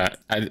that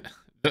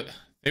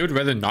they would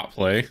rather not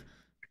play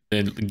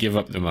than give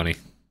up their money.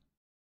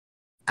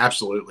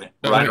 Absolutely,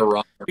 right or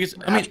wrong. Because,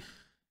 I mean,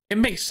 it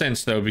makes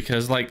sense though,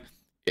 because like,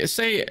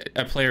 say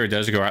a player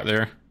does go out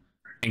there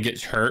and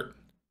gets hurt.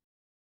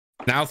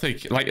 Now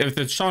think like if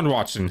it's Sean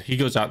Watson, he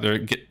goes out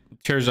there,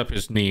 tears up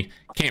his knee,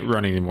 can't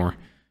run anymore.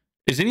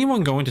 Is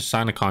anyone going to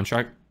sign a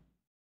contract?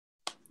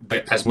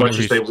 Like, as much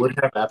as they would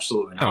have,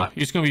 absolutely not. No,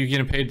 he's going to be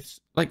getting paid.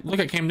 Like, look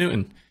at Cam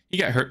Newton. He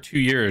got hurt 2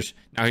 years.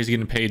 Now he's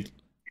getting paid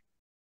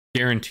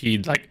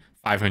guaranteed like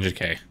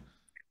 $500K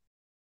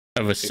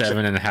of a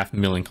 $7.5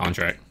 million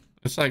contract.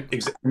 It's like,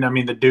 I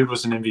mean, the dude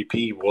was an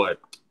MVP. What?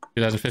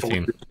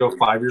 2015.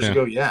 5 years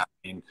ago. Yeah.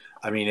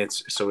 I mean,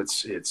 it's, and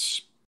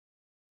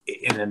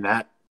then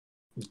that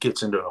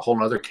gets into a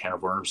whole other can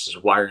of worms. Is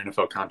why are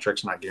NFL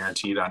contracts not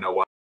guaranteed? I know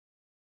why.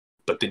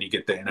 But then you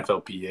get the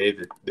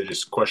NFLPA that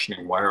is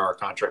questioning why are our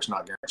contracts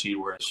not guaranteed,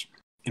 whereas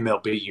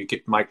MLB, you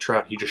get Mike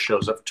Trout, he just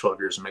shows up for 12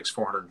 years and makes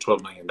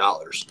 $412 million.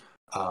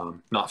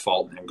 Not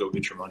faulting him. Go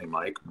get your money,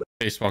 Mike. But,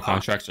 baseball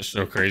contracts are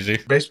so crazy.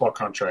 Baseball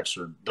contracts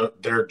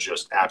they're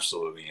just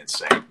absolutely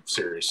insane,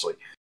 seriously.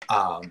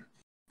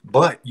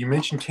 But you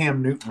mentioned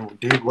Cam Newton,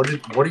 dude. What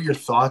are your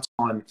thoughts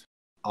on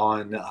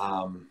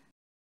that?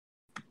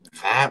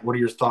 What are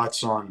your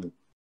thoughts on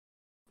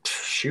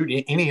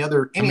any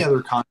other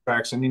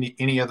contracts and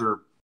any other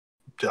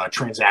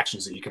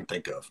transactions that you can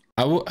think of?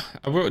 I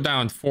wrote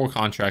down 4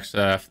 contracts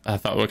that I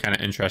thought were kind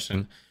of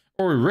interesting.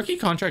 Or rookie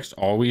contracts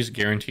always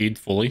guaranteed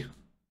fully?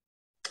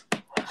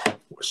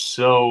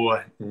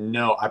 So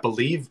no, I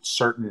believe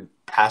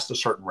past a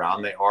certain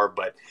round they are,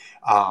 but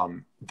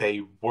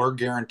they were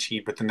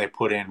guaranteed. But then they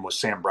put in with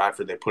Sam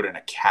Bradford, they put in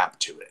a cap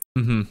to it.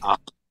 Mm-hmm.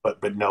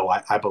 But no,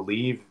 I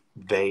believe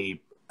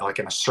they like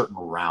in a certain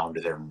round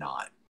they're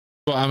not.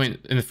 Well, I mean,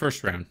 in the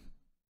first round,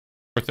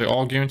 were they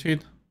all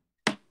guaranteed?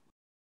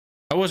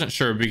 I wasn't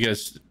sure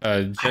because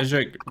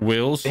Jedrick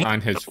Wills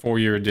signed his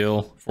 4-year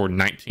deal for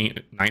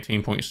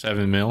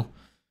 $19.7 million,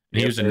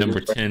 and he was a number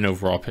 10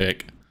 overall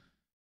pick.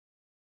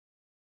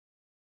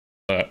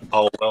 But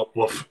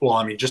well,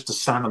 I mean, just to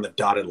sign on the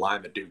dotted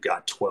line, the dude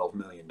got $12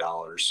 million.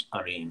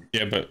 I mean,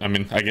 yeah, but I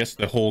mean, I guess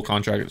the whole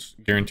contract is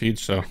guaranteed.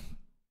 So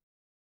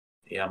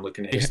yeah, I'm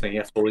looking at his thing.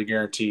 Yeah, fully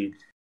guaranteed.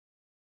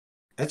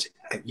 That's,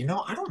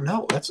 I don't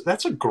know.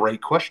 That's a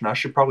great question.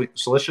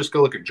 So let's just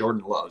go look at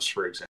Jordan Love's,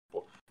 for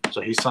example.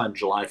 So he signed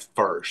July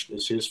 1st.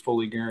 Is his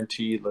fully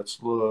guaranteed?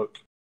 Let's look.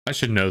 I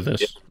should know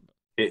this.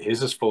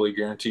 His is fully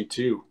guaranteed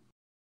too.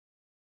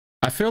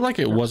 I feel like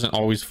it wasn't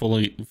always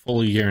fully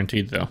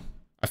guaranteed though.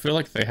 I feel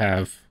like they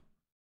have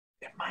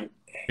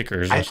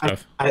kickers and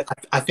stuff.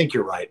 I think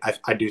you're right.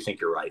 I do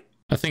think you're right.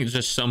 I think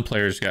just some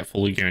players got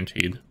fully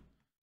guaranteed.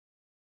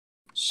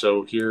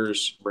 So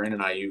here's Brandon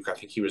Ayuk. I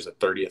think he was the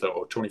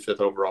 25th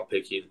overall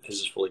pick. His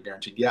is fully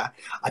guaranteed. Yeah,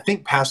 I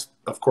think past,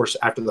 of course,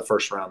 after the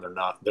first round,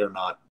 they're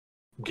not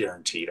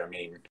guaranteed. I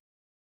mean,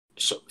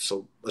 so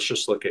let's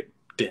just look at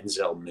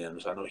Denzel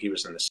Mims. I know he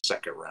was in the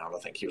second round. I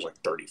think he was like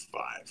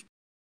 35.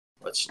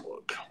 Let's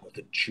look with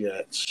the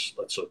Jets.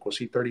 Let's look. Was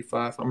he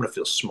 35? I'm gonna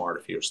feel smart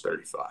if he was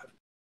 35.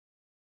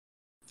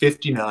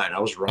 59. I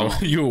was wrong. Oh,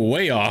 you were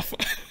way off.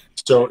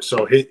 So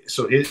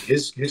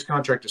his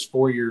contract is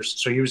 4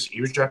 years. So he was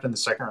drafted in the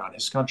second round.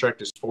 His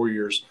contract is 4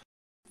 years,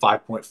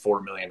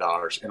 $5.4 million,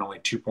 and only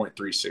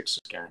 2.36 is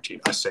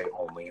guaranteed. I say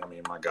only. I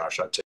mean, my gosh,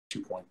 I'd take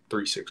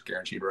 2.36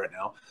 guaranteed right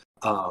now.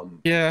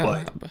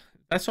 Yeah, but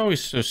that's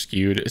always so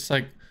skewed. It's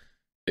like,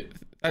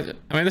 I mean,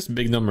 that's a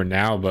big number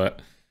now,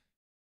 but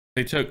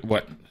they took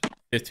what,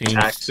 15,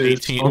 taxes,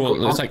 18.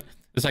 Well, it's like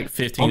It's like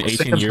 15, Uncle 18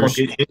 Sam's gonna years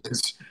get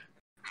his.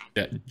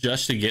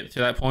 just to get to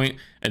that point,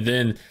 and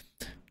then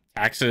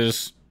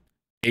taxes,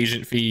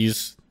 agent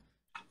fees,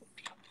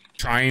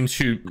 trying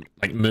to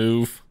like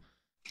move.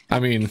 I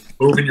mean,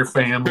 Moving your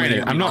family.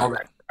 granted, I mean, all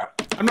that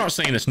crap. I'm not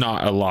saying it's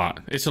not a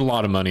lot. It's a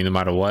lot of money no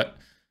matter what.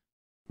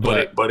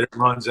 But it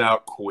runs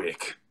out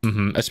quick.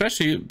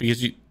 Especially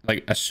because you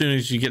like as soon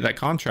as you get that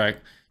contract,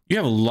 you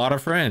have a lot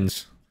of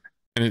friends,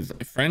 and it's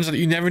friends that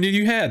you never knew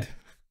you had.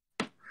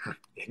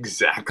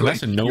 Exactly.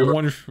 And that's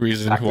one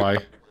reason why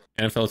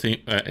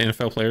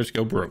NFL players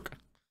go broke.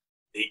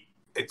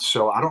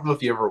 So I don't know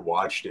if you ever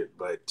watched it,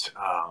 but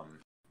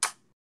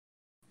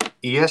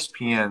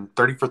ESPN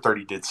 30 for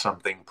 30 did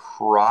something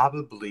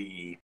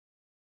probably,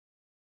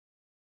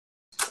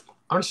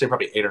 I want to say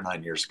probably 8 or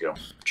 9 years ago,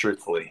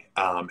 truthfully.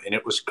 And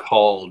it was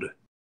called,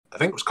 I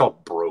think it was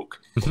called Broke.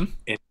 And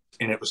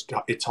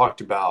it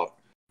talked about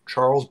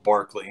Charles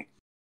Barkley.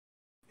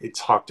 It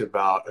talked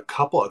about a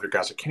couple other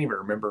guys. I can't even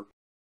remember.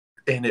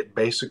 And it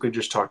basically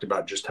just talked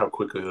about just how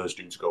quickly those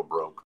dudes go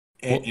broke.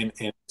 And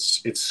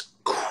it's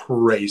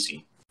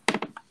crazy.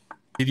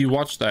 Did you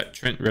watch that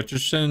Trent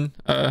Richardson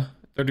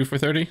 30 for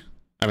 30?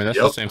 I mean, that's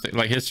the same thing.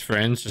 Like his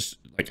friends just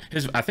like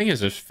I think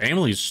his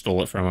family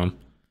stole it from him.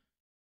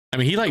 I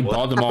mean, he like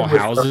bought them all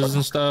houses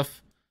and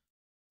stuff.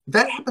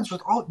 That happens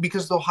with all,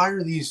 because they'll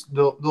hire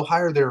they'll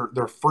hire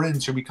their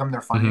friends who become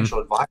their financial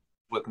advisor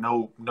with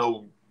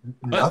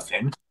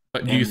nothing.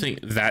 But do you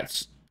think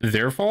that's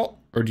their fault,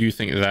 or do you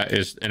think that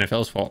is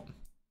NFL's fault?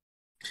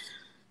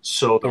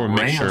 So the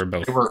Rams, sure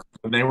both.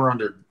 When they were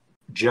under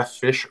Jeff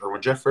Fisher, or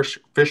when Jeff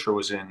Fisher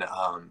was in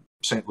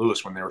St.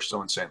 Louis, when they were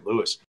still in St.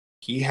 Louis,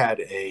 he had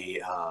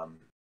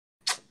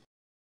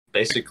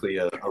basically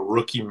a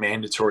rookie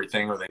mandatory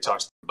thing where they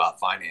talked about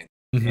finance.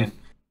 And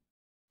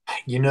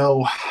you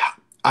know,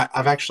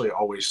 I've actually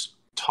always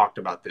talked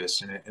about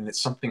this, and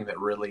it's something that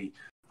really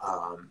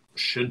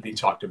should be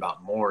talked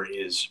about more.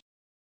 Is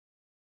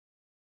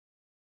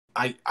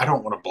I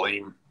don't want to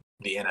blame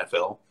the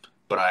NFL,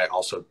 but I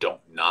also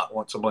don't not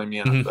want to blame the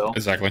NFL.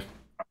 Exactly.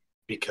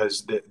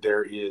 Because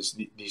there is,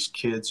 these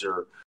kids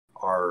are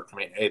I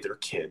mean, hey, they're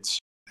kids.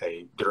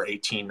 Hey, they're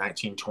 18,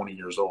 19, 20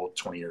 years old.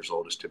 20 years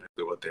old is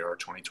typically what they are,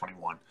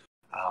 2021.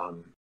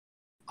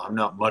 I'm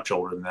not much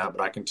older than that,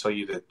 but I can tell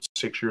you that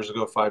 6 years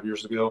ago, 5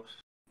 years ago,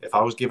 if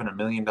I was given $1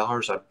 million,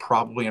 I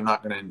probably am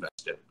not going to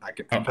invest it.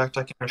 In fact,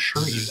 I can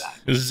assure you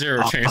that.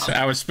 Zero chance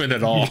I would spend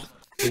it all.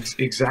 It's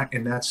exact,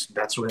 and that's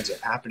what ends up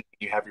happening.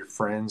 You have your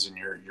friends and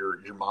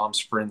your mom's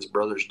friends,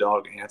 brother's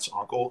dog, aunt's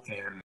uncle,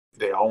 and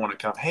they all want to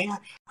come. Hey,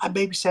 I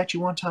babysat you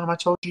one time. I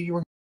told you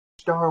were a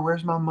star.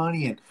 Where's my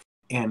money?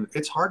 And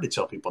it's hard to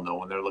tell people no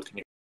when they're looking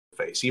at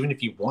your face. Even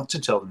if you want to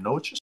tell them no,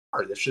 it's just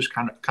hard. That's just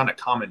kind of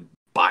common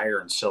buyer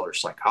and seller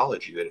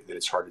psychology that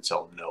it's hard to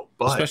tell them no.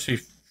 But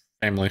especially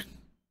family.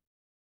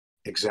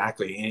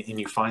 Exactly, and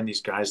you find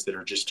these guys that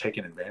are just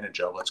taken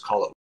advantage of. Let's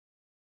call it.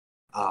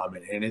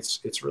 And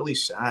it's really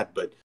sad,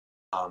 but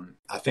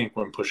I think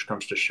when push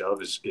comes to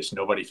shove, is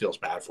nobody feels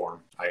bad for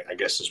him. I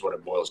guess is what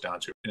it boils down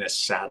to. And as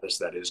sad as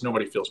that is,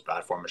 nobody feels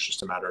bad for him. It's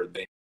just a matter of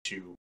they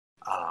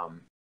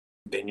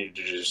need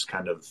to just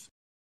kind of,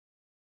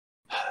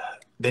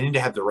 they need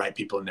to have the right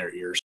people in their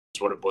ears.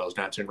 Is what it boils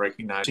down to, and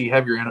recognize. So you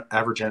have your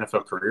average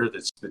NFL career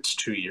that's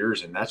 2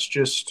 years, and that's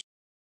just.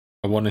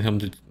 I wanted him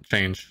to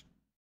change.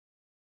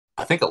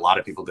 I think a lot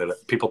of people did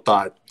it. People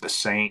thought the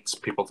Saints,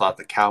 people thought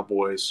the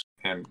Cowboys.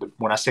 And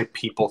when I say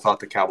people thought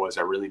the Cowboys,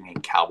 I really mean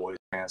Cowboys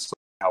fans.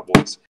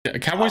 Cowboys. Yeah,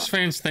 Cowboys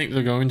fans think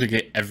they're going to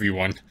get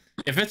everyone.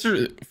 If it's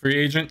a free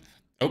agent,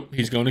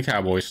 he's going to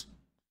Cowboys.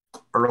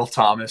 Earl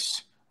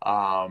Thomas,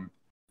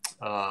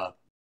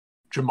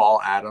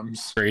 Jamal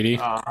Adams, Brady.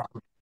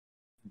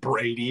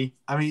 Brady.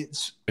 I mean,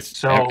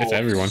 it's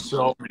everyone.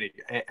 So many.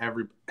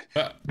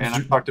 Man,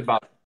 I talked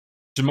about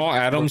Jamal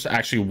Adams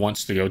actually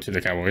wants to go to the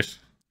Cowboys.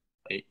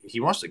 He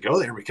wants to go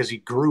there because he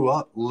grew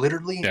up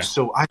literally. Yeah.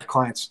 So I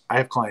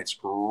have clients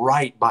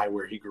right by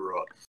where he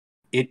grew up.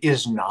 It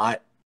is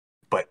not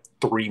but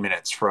 3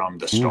 minutes from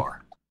the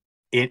Star.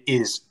 It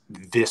is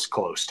this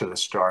close to the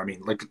Star. I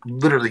mean, like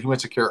literally, he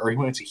went to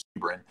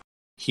Hebron.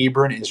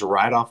 Hebron is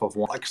right off of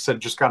one. Like I said,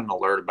 just got an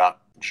alert about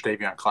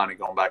Jadeveon Clowney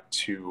going back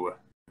to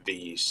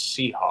the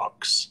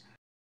Seahawks.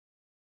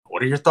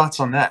 What are your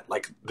thoughts on that?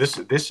 Like this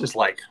is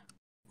like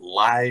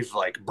live,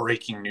 like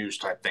breaking news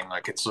type thing.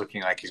 Like it's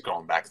looking like he's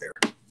going back there.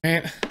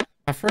 Man,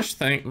 my first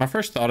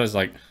thought is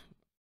like,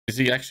 is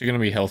he actually going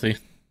to be healthy?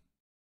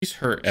 He's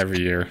hurt every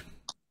year.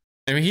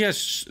 I mean, he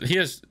has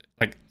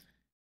like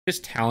his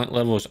talent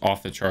level is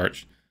off the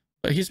charts,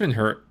 but he's been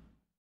hurt.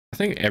 I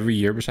think every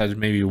year besides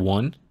maybe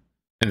one,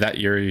 and that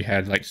year he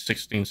had like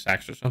 16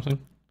 sacks or something.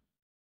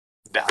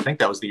 I think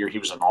that was the year he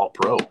was an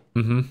All-Pro.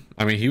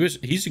 I mean,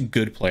 he's a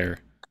good player.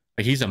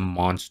 Like he's a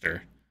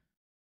monster.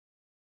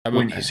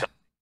 When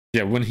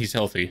he's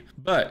healthy.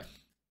 But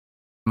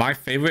my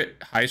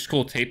favorite high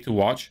school tape to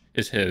watch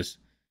is his,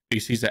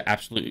 because he's an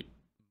absolute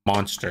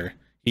monster.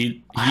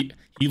 He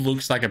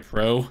looks like a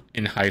pro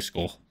in high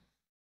school.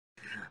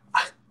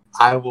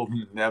 I will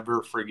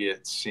never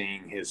forget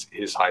seeing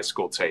his high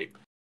school tape.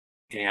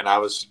 and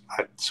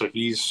so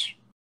he's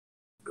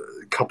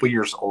a couple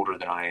years older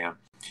than I am.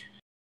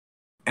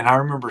 And I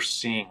remember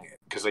seeing it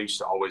because I used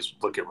to always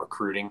look at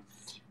recruiting.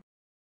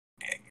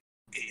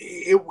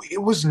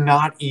 It wasn't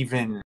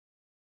even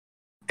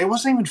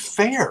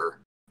fair.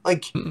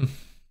 Like,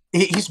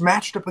 he's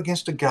matched up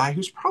against a guy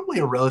who's probably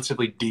a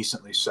relatively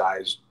decently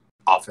sized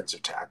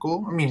offensive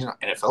tackle. I mean, he's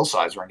not NFL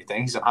size or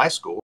anything. He's in high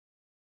school.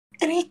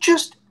 And he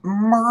just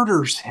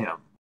murders him.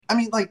 I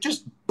mean, like,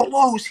 just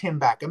blows him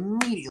back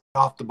immediately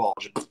off the ball.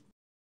 Just,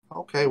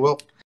 okay, well,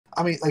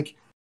 I mean, like,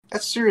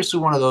 that's seriously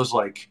one of those,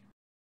 like,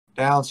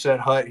 down, set,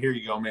 hut, here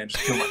you go, man,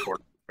 just kill my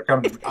quarterback. I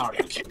don't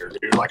even care,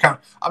 dude. Like, I'm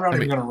not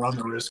even going to run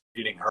the risk of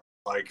getting hurt.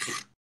 Like,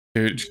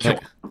 dude,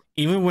 like,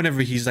 even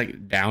whenever he's,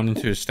 like, down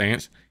into his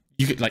stance,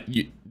 you could, like,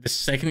 the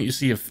second that you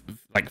see a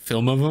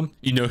film of him,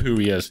 you know who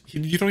he is.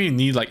 You don't even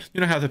need, like,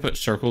 you know how they put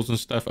circles and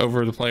stuff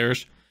over the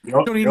players? You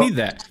don't even need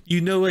that.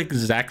 You know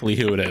exactly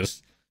who it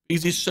is.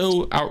 He's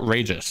so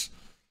outrageous.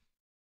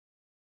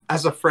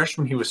 As a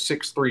freshman, he was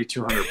 6'3",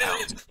 200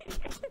 pounds.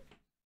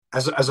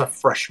 As a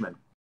freshman.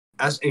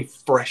 I'm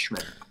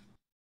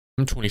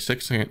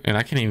 26 and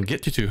I can't even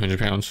get to 200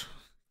 pounds.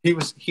 He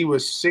was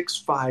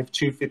 6'5",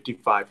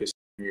 255 his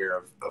senior year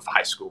of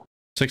high school.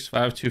 6'5",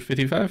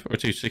 255 or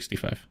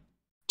 265?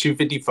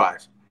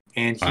 255.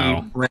 And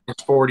he ran his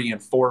 40 in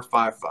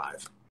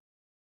 4.55.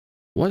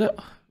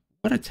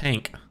 What a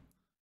tank.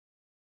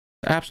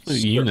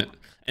 Absolute unit.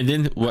 And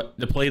then what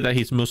the play that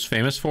he's most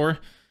famous for,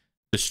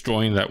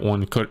 destroying that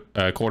one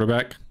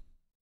quarterback.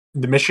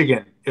 The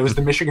Michigan. It was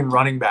the Michigan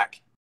running back.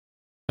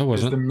 It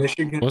wasn't. It was the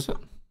Michigan. Was it?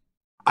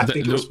 I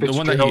think it was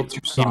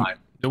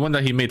the one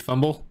that he made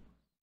fumble.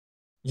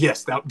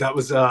 Yes, that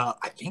was. I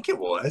think it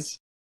was.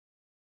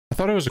 I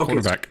thought it was a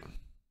quarterback.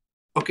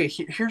 Okay,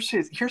 here's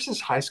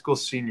his high school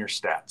senior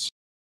stats.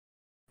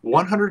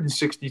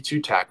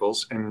 162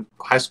 tackles, and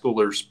high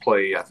schoolers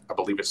play, I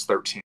believe it's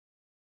 13.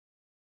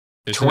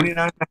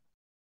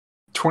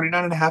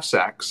 29 and a half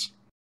sacks,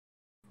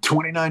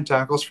 29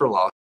 tackles for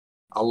loss,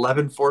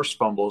 11 forced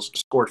fumbles,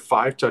 scored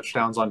 5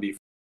 touchdowns on defense,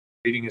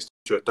 leading his team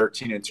to a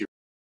 13-2.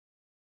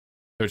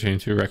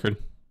 13-2 record.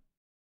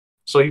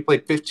 So he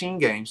played 15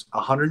 games,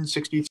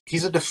 160.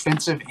 He's a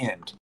defensive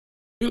end.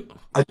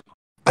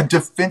 A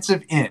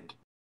defensive end.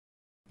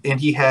 And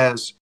he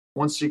has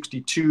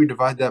 162,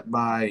 divide that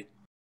by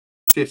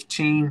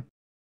 15.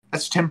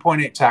 That's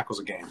 10.8 tackles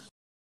a game.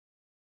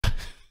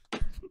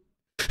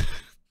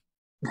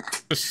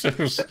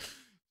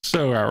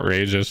 so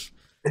outrageous.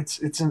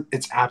 It's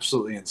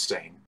absolutely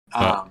insane.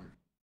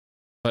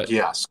 But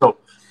yeah, so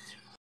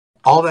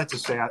all that to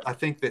say, I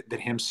think that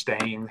him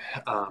staying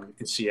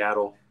in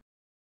Seattle,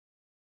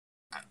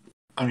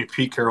 I mean,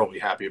 Pete Carroll will be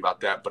happy about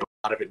that, but a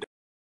lot of it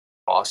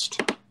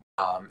cost.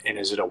 And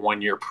is it a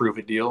 1-year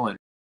prove-it deal? And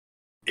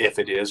if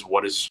it is,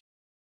 what's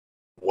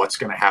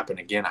going to happen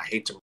again? I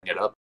hate to bring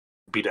it up,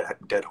 beat a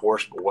dead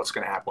horse, but what's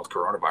going to happen with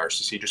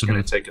coronavirus? Is he just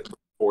going to take a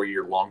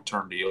 4-year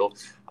long-term deal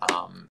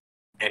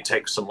and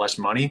take some less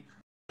money?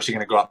 Or is he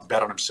going to go out and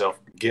bet on himself,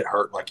 get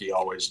hurt like he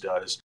always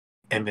does,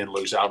 and then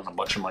lose out on a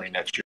bunch of money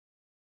next year?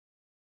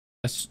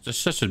 That's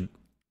just such a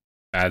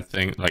bad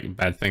thing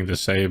to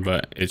say,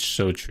 but it's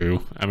so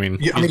true. I mean,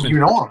 I'm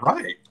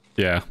right.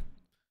 Yeah.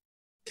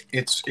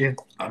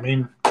 I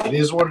mean, it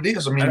is what it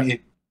is. I mean,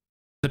 it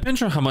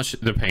depends on how much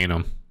they're paying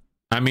him.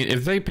 I mean,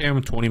 if they pay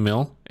him $20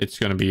 million, it's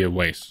going to be a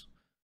waste.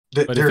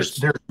 But there's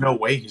no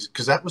way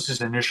because that was his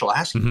initial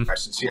asking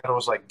price. And Seattle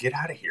was like, get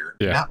out of here.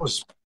 Yeah. And that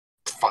was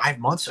 5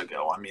 months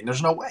ago. I mean,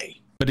 there's no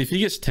way. But if he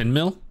gets $10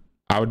 million,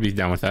 I would be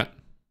down with that.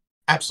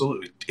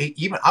 Absolutely.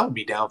 Even I would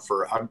be down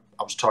for. I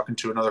was talking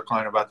to another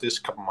client about this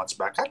a couple months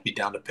back. I'd be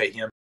down to pay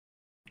him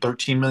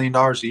 $13 million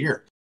a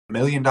year, $1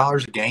 million a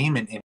game,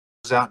 and he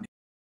goes out and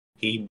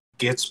he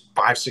gets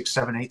 5, 6,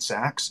 7, 8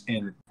 sacks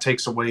and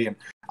takes away. And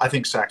I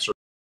think sacks are.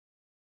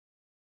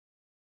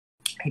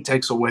 He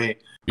takes away.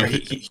 You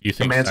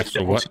think sacks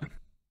are what?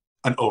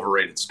 An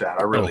overrated stat.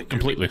 I really do.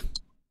 Completely.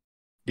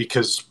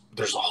 Because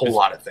there's a whole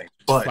lot of things.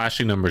 But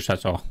flashy numbers.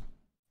 That's all.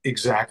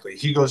 Exactly.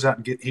 He goes out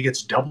and he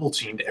gets double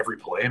teamed every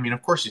play. I mean,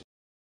 of course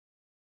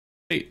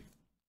he's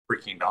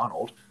freaking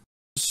Donald.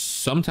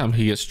 Sometimes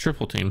he gets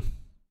triple teamed.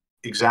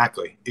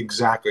 Exactly.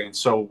 And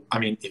so, I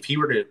mean, if he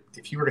were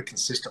to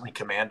consistently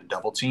command a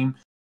double team,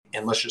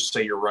 and let's just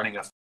say you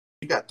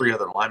got 3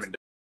 other linemen,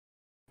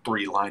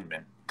 3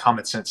 linemen.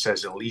 Common sense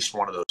says at least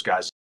one of those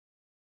guys,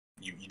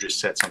 you just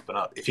set something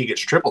up. If he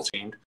gets triple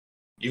teamed,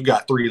 you've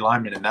got 3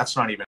 linemen, and that's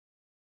not even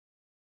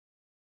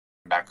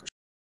backers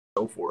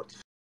and so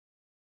forth.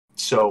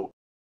 So,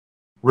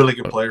 really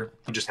good player.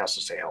 He just has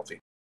to stay healthy.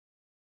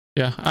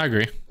 Yeah, I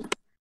agree.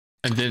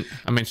 And then,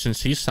 I mean,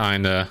 since he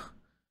signed,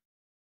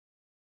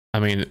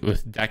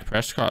 with Dak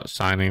Prescott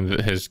signing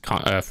his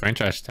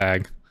franchise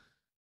tag,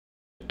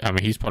 I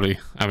mean, he's probably.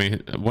 I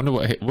mean, wonder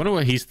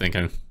what he's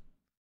thinking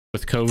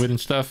with COVID and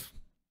stuff.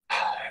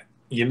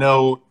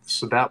 So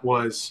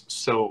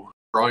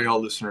for all y'all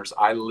listeners,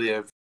 I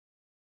live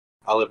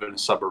in a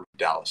suburb of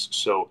Dallas,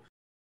 so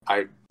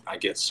I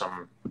get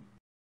some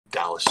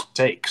Dallas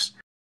takes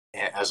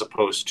as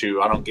opposed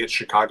to I don't get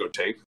Chicago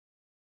take.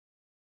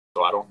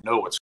 so I don't know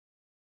what's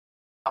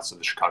outside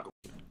the Chicago.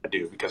 I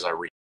do because I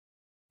read.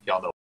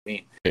 Y'all know what I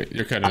mean.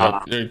 You're cutting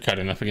up. You're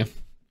cutting up again.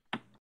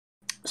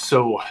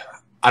 So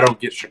I don't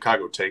get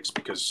Chicago takes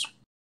because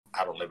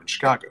I don't live in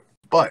Chicago.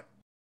 But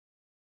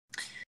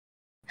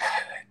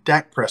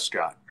Dak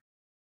Prescott,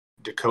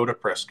 Dakota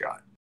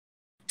Prescott.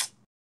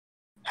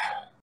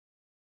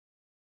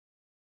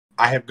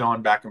 I have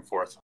gone back and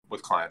forth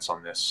with clients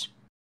on this,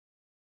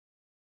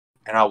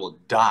 and I will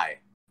die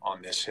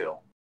on this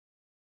hill.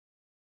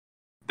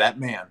 That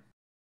man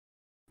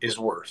is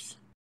worth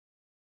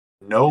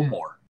no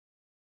more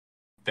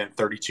than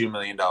 $32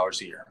 million a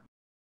year.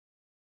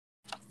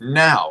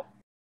 Now,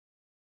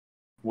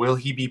 will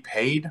he be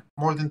paid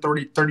more than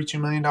 $32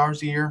 million a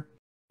year?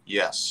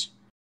 Yes,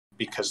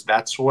 because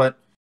that's what,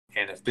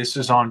 and if this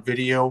is on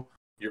video,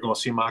 you're going to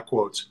see my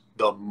quotes,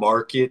 the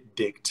market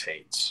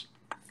dictates.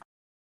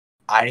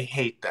 I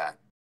hate that.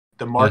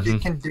 The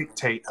market can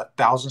dictate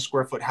 1,000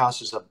 square foot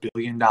house is $1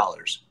 billion,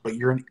 but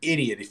you're an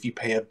idiot if you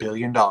pay $1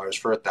 billion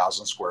for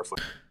 1,000 square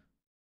foot.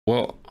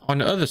 Well, on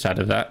the other side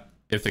of that,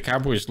 if the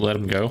Cowboys let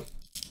him go,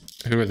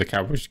 who are the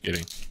Cowboys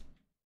getting?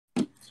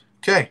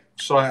 Okay,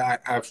 so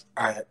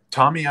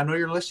Tommy, I know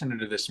you're listening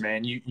to this,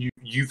 man.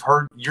 You've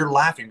heard, you're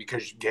laughing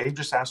because Gabe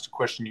just asked a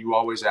question you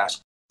always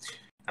ask,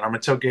 and I'm gonna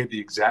tell Gabe the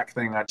exact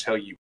thing I tell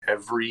you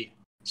every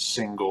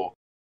single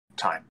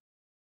time.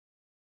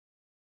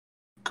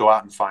 Go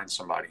out and find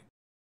somebody.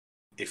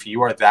 If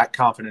you are that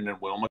confident in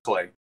Will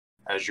McClay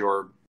as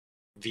your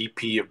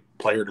VP of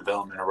player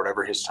development or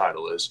whatever his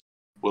title is,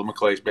 Will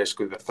McClay is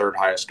basically the third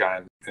highest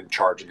guy in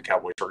charge in the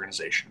Cowboys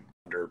organization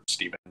under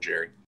Steven and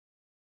Jerry.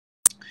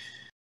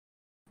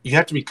 You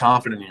have to be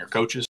confident in your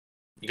coaches.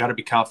 You got to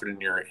be confident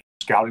in your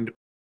scouting. You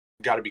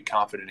got to be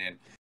confident in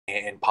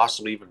and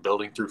possibly even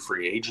building through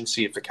free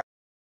agency if the Cowboys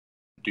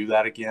do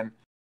that again.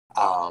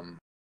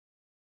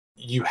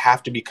 You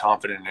have to be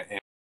confident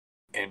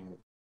in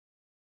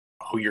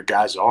who your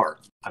guys are.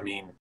 I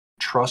mean,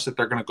 trust that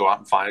they're going to go out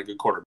and find a good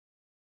quarterback.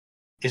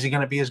 Is he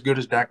going to be as good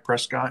as Dak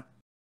Prescott?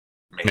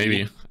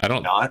 Maybe. I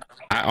don't. Not.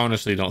 I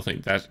honestly don't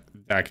think that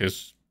Dak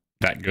is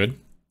that good.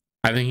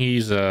 I think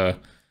he's an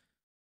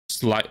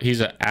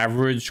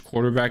average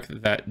quarterback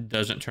that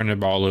doesn't turn the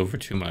ball over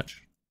too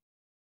much.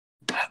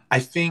 I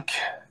think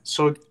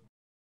so.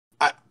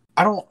 I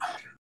don't.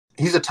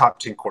 He's a top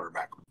 10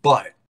 quarterback,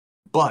 but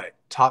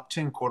top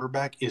 10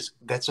 quarterback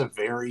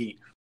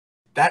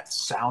that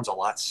sounds a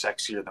lot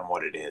sexier than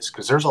what it is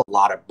because there's a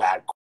lot of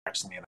bad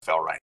quarterbacks in the NFL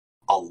right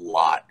now. A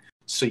lot.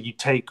 So you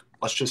take,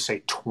 let's just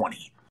say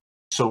 20.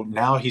 So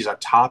now he's a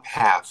top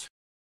half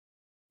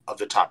of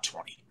the top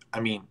 20. I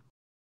mean,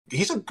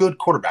 he's a good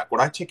quarterback.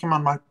 Would I take him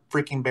on my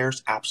freaking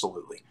Bears?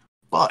 Absolutely.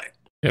 But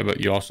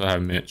you also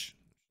have Mitch.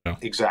 So.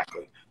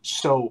 Exactly.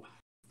 So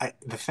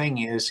the thing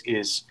is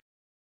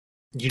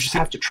you just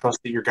have to trust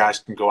that your guys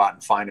can go out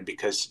and find him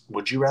because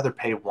would you rather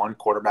pay one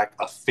quarterback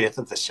a fifth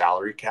of the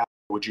salary cap?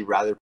 Or would you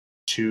rather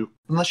two?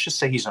 And let's just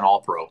say he's an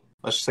all-pro.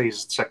 Let's say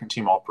he's a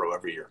second-team all-pro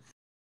every year.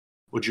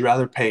 Would you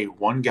rather pay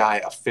one guy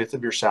a fifth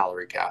of your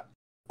salary cap?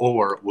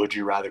 Or would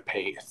you rather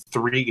pay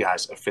three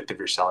guys a fifth of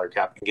your salary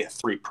cap and get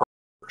three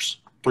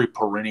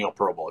perennial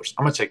Pro Bowlers?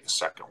 I'm going to take the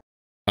second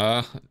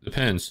one.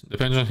 Depends.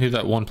 Depends on who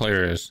that one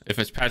player is. If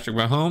it's Patrick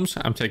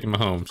Mahomes, I'm taking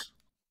Mahomes.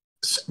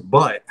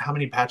 But how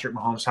many Patrick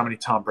Mahomes, how many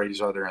Tom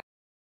Brady's are there?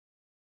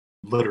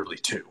 Literally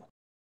two.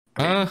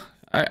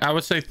 I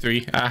would say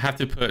three. I have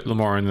to put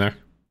Lamar in there.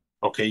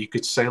 Okay, you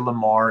could say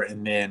Lamar,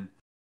 and then,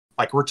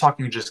 like, we're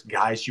talking just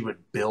guys you would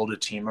build a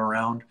team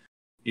around.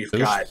 You've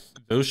got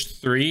those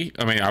three.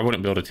 I mean, I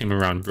wouldn't build a team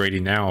around Brady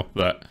now,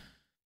 but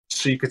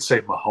so you could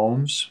say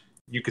Mahomes,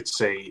 you could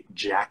say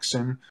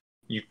Jackson,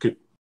 you could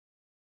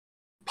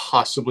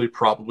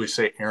probably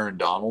say Aaron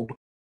Donald.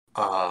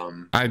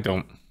 I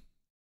don't.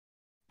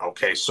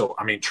 Okay, so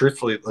I mean,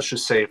 truthfully, let's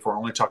just say if we're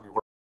only talking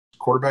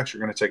quarterbacks,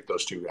 you're going to take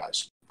those two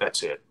guys.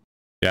 That's it.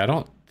 Yeah, I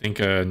don't think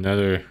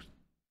another.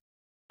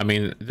 I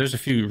mean, there's a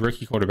few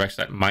rookie quarterbacks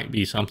that might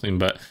be something,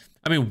 but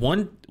I mean,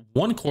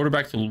 one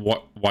quarterback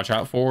to watch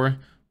out for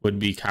would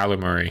be Kyler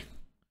Murray.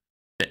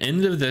 The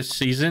end of this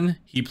season,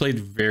 he played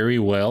very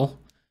well,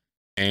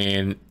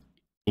 and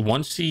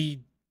once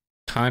he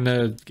kind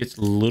of gets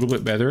a little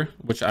bit better,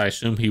 which I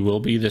assume he will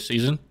be this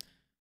season,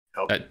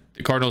 that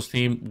the Cardinals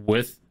team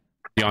with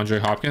DeAndre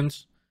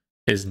Hopkins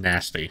is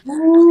nasty.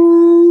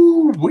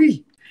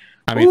 Ooh-wee.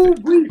 I mean,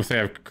 if they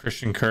have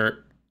Christian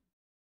Kirk,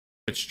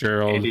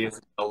 Fitzgerald,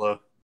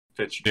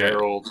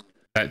 Fitzgerald.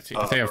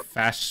 If they have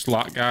fast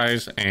slot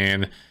guys,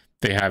 and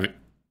they have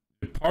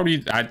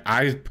probably,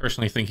 I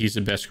personally think he's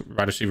the best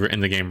wide receiver in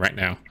the game right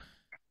now.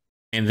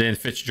 And then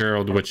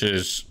Fitzgerald, which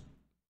is,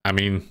 I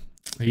mean,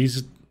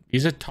 he's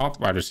a top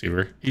wide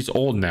receiver. He's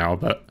old now,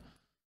 but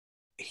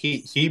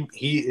he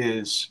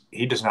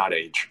does not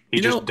age.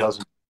 He just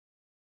doesn't.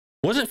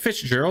 Wasn't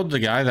Fitzgerald the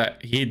guy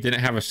that he didn't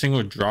have a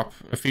single drop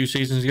a few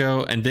seasons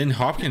ago, and then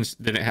Hopkins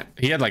didn't?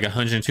 He had like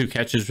 102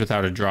 catches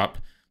without a drop,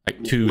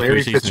 like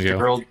 3 seasons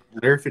ago.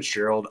 Larry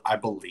Fitzgerald, I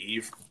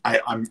believe,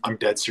 I'm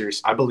dead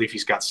serious. I believe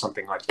he's got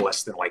something like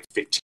less than like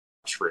 15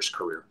 for his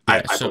career.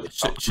 Yeah, I so, believe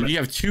so you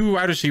have two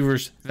wide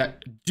receivers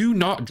that do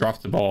not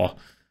drop the ball,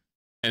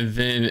 and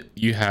then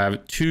you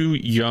have two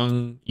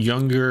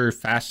younger,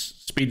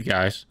 fast speed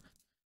guys,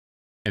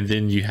 and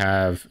then you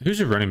have who's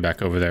a running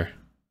back over there?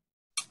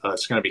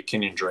 It's going to be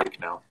Kenyon Drake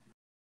now.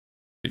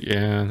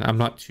 Yeah, I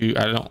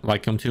don't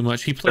like him too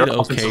much. He played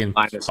okay in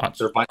spots.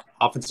 Their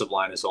offensive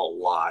line is a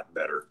lot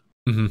better.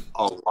 Mm-hmm.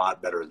 A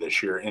lot better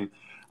this year. And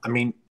I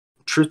mean,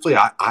 truthfully,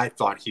 I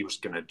thought he was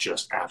going to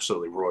just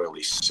absolutely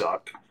royally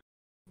suck.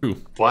 Ooh.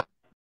 But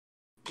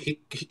he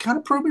kind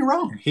of proved me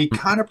wrong. He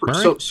kind of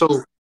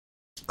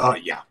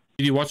yeah.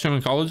 Did you watch him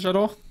in college at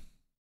all?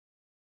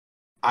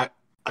 I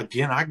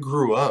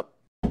grew up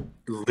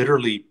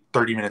literally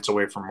 30 minutes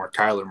away from where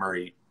Kyler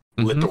Murray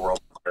lit the world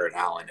fire at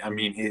Allen. I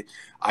mean,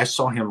 I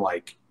saw him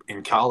like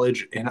in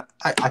college, and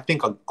I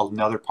think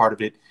another part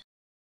of it,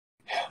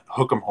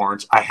 hook 'em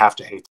horns, I have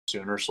to hate the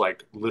Sooners.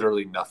 Like,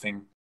 literally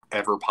nothing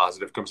ever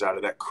positive comes out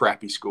of that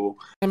crappy school.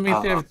 I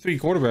mean, they have 3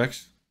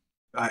 quarterbacks.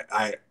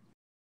 I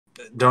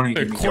don't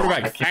even get me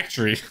quarterback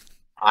factory.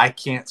 I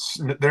can't.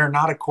 They're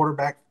not a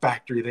quarterback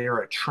factory. They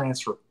are a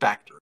transfer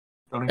factory.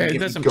 Don't even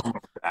get me going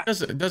with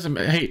that. It doesn't.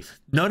 Hey,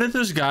 none of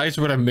those guys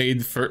would have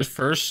made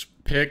first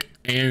pick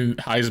and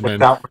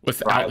Heisman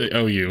without the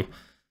OU.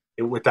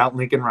 Without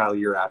Lincoln Riley,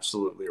 you're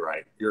absolutely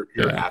right. You're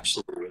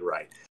absolutely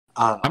right.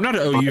 I'm not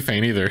an OU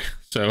fan either,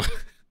 so.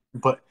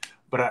 But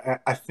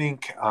I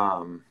think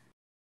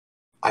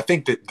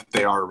that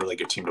they are a really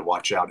good team to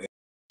watch out. It's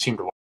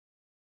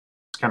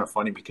kind of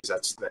funny because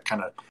that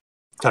kind of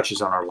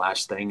touches on our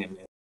last thing, and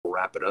we'll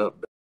wrap it up.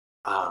 But,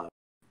 I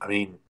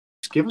mean,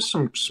 just give us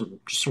some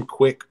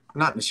quick,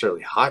 not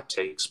necessarily hot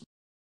takes,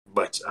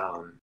 but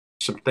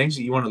some things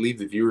that you want to leave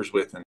the viewers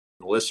with and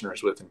the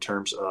listeners with in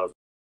terms of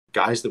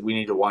guys that we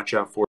need to watch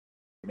out for,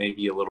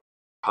 maybe a little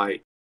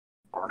hype,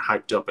 aren't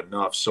hyped up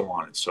enough, so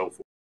on and so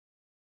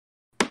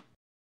forth.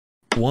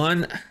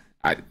 One,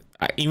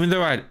 even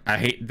though I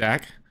hate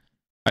Dak,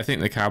 I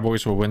think the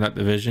Cowboys will win that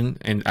division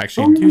and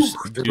actually do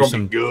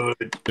some good.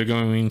 They're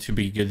going to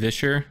be good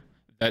this year.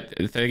 That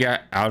they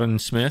got Alden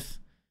Smith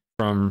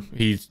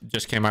he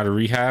just came out of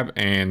rehab,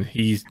 and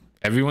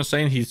everyone's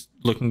saying he's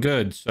looking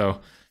good. So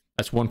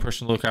that's one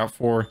person to look out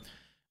for.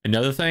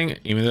 Another thing,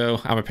 even though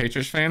I'm a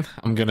Patriots fan,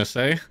 I'm gonna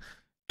say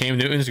Cam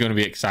Newton's going to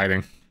be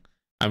exciting.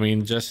 I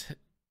mean, just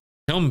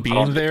him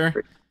being there.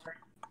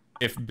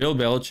 If Bill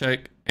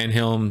Belichick and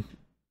him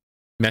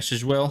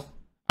meshes well,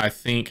 I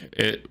think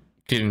it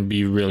can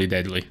be really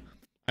deadly.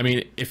 I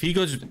mean, if he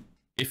goes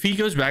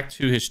back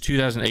to his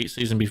 2008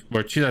 season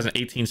or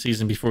 2018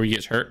 season before he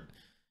gets hurt,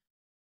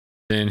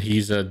 then he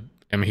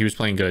was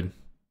playing good.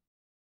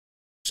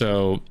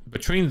 So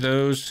between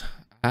those,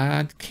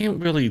 I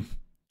can't really.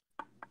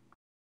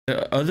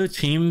 The other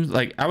team,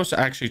 like I was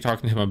actually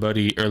talking to my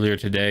buddy earlier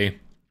today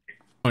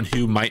on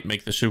who might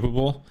make the Super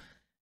Bowl,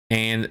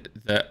 and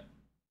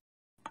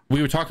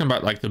we were talking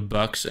about like the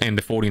Bucks and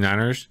the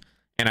 49ers,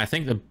 and I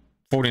think the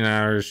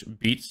 49ers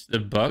beats the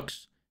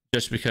Bucks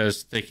just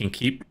because they can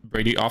keep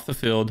Brady off the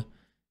field,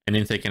 and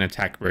then they can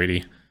attack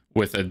Brady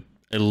with an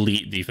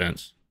elite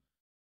defense.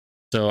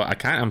 So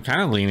I'm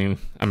kind of leaning.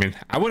 I mean,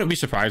 I wouldn't be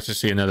surprised to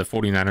see another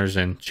 49ers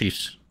and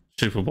Chiefs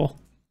Super Bowl.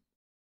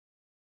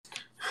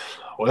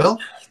 Well,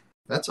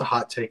 that's a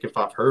hot take if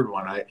I've heard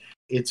one.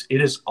 It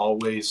is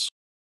always.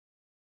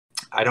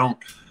 I don't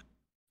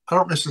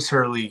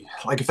necessarily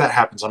like if that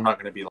happens. I'm not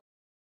going to be like,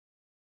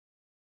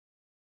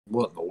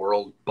 what in the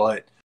world?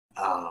 But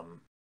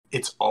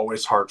it's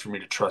always hard for me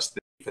to trust the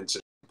defense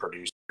to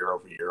produce year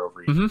over year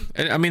over year. Mm-hmm.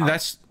 And I mean,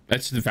 that's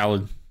the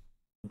valid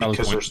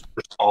because point.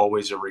 there's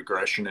always a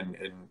regression,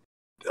 and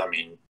I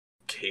mean,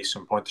 case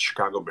in point, the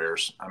Chicago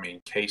Bears. I mean,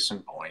 case in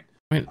point,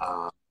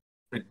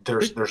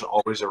 there's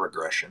always a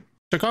regression.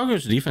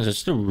 Chicago's defense is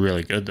still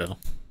really good, though.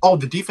 Oh,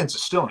 the defense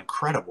is still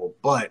incredible,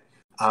 but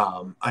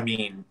I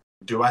mean,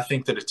 do I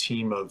think that a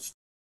team of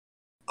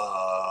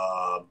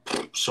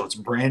so it's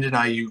Brandon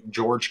Ayuk,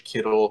 George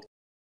Kittle,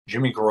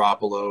 Jimmy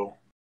Garoppolo.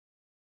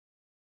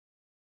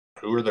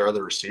 Who are their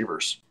other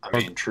receivers? I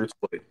mean,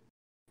 truthfully,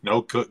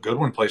 no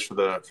Goodwin plays for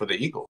the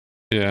Eagles.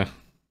 Yeah.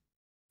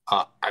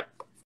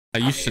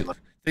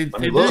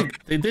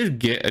 They did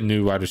get a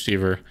new wide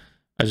receiver.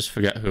 I just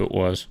forgot who it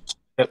was.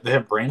 They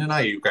have Brandon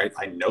Ayuk.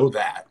 I know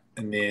that,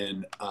 and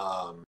then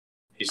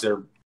he's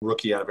their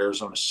rookie out of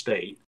Arizona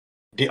State.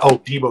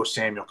 Deebo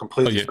Samuel.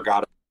 Completely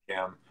forgot about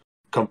him.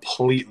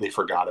 Completely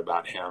forgot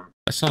about him.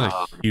 That's not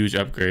a huge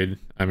upgrade.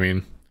 I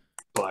mean,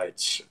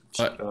 but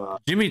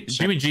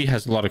Jimmy G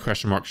has a lot of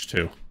question marks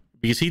too,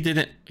 because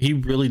he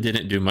really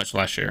didn't do much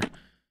last year.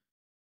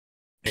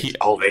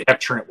 They have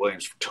Trent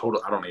Williams for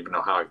total. I don't even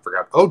know how I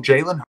forgot. Oh,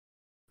 Jalen,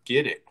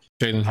 get it.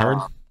 Jalen Hurd,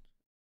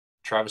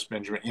 Travis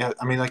Benjamin. Yeah,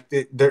 I mean, like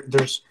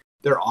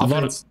their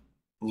offense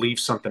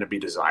leaves something to be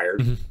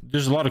desired. Mm-hmm.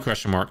 There's a lot of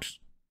question marks.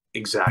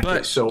 Exactly.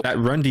 But so that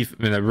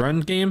run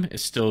game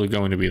is still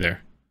going to be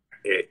there.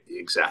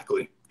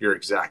 Exactly. You're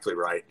exactly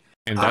right.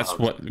 And that's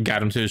what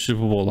got him to the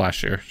Super Bowl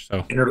last year.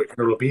 So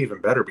it'll be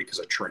even better because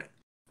of Trent.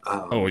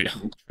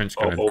 Trent's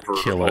going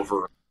to kill it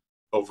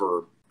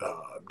over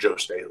Joe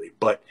Staley.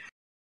 But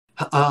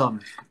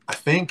I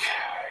think,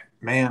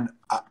 man,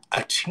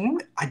 a team.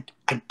 I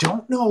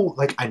don't know.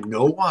 Like, I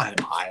know why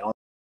I'm high on,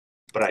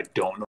 but I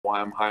don't know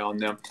why I'm high on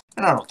them,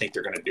 and I don't think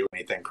they're going to do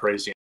anything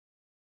crazy.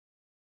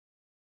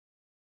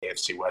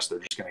 AFC West, they're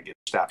just going to get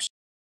staffed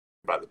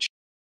by the Chiefs.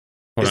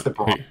 It's the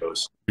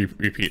Broncos.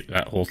 Repeat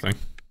that whole thing.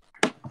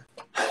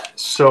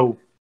 So,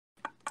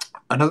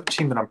 another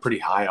team that I'm pretty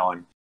high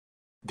on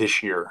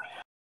this year,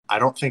 I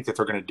don't think that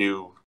they're going to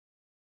do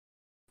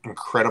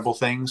incredible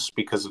things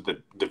because of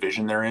the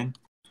division they're in,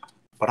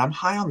 but I'm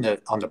high on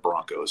the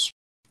Broncos.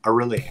 I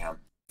really am.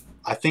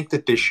 I think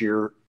that this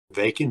year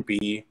they can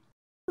be,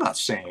 I'm not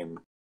saying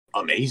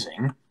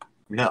amazing,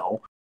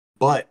 no,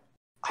 but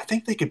I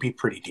think they could be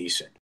pretty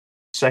decent.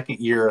 Second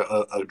year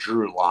of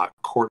Drew Lock,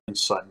 Courtland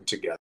Sutton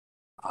together.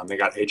 They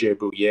got AJ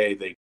Bouye,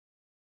 they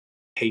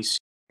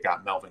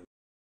got Melvin.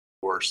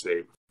 Of course,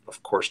 they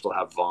of course still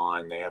have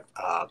Vaughn. They have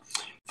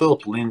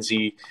Philip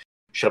Lindsay.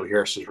 Shelby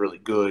Harris is really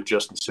good.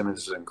 Justin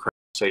Simmons is an incredible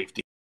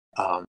safety.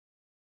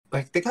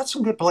 Like, they got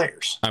some good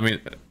players. I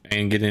mean,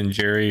 and get in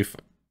Jerry.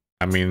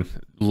 I mean,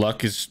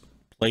 Luck has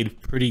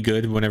played pretty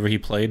good whenever he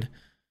played.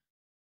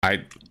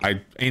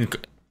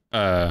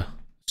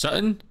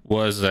 Sutton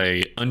was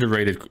a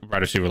underrated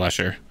wide receiver last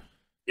year.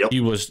 Yep. He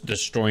was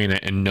destroying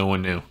it, and no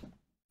one knew.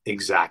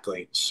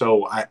 Exactly.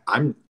 So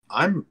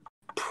I'm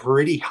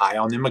pretty high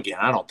on them again.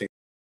 I don't think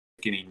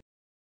they're getting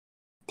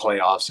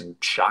playoffs and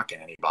shocking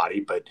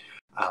anybody, but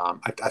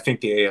I think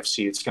the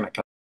AFC, it's going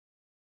to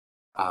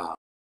come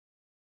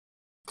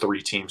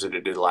 3 teams that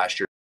it did last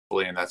year,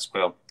 and that's,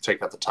 well,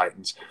 take out the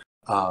Titans.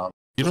 You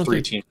don't 3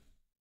 think... teams.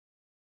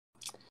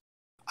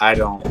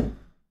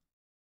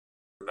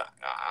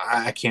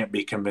 I can't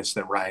be convinced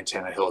that Ryan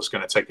Tannehill is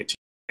going to take a team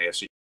in the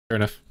AFC. Fair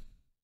enough.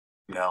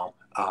 No.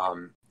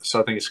 So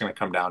I think it's going to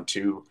come down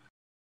to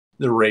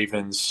the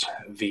Ravens,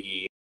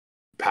 the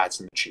Pats,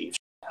 and the Chiefs.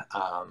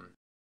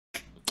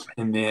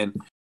 And then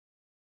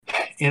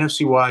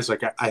NFC wise,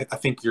 like, I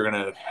think you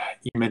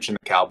mentioned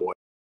the Cowboys.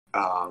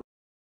 The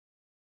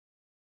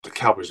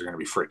Cowboys are going to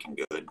be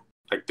freaking good.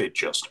 Like, they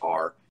just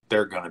are.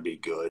 They're going to be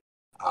good.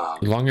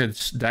 As long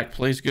as Dak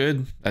plays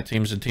good, that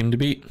team's a team to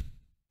beat.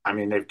 I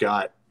mean, they've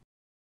got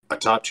a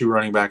top 2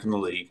 running back in the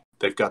league.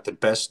 They've got the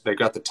best. They've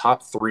got the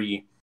top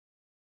 3.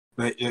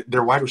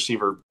 Their wide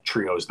receiver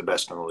trio is the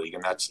best in the league,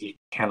 and you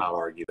cannot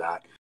argue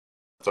that.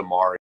 With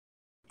Amari,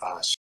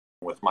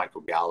 with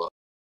Michael Gallup.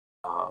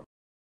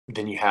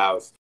 Then you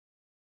have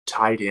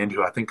tight end,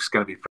 who I think is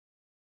going to be.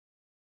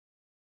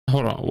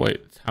 Hold on,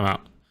 wait, time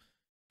out.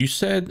 You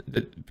said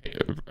that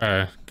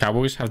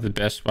Cowboys have the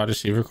best wide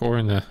receiver core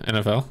in the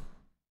NFL?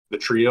 The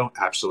trio,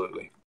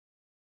 absolutely.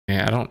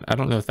 Yeah, I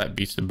don't know if that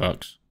beats the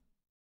Bucks.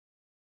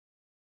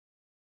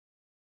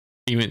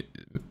 Even,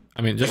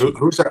 I mean, just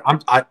who's that?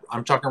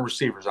 I'm talking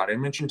receivers. I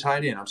didn't mention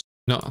tight end.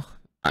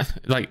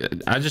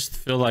 I just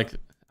feel like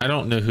I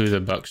don't know who the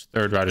Bucks'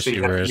 third wide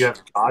receiver is. You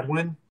have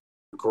Godwin,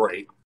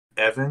 great.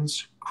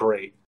 Evans,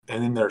 great.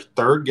 And then their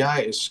third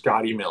guy is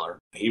Scotty Miller.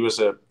 I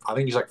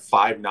think he's like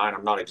 5'9".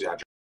 I'm not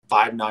exaggerating.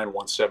 5'9",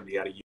 170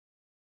 out of you.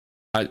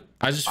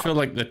 I just feel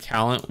like the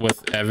talent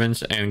with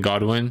Evans and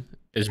Godwin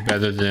is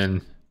better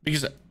than,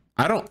 because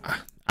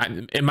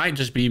it might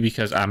just be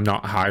because I'm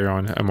not higher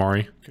on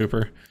Amari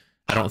Cooper.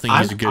 I don't think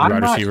he's a good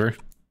wide receiver.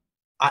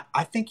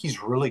 I think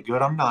he's really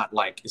good. I'm not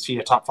like, is he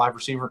a top 5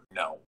 receiver?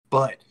 No.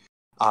 But,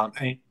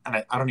 I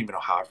don't even know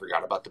how I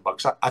forgot about the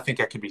Bucks. I think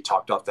I could be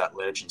talked off that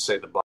ledge and say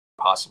the Bucks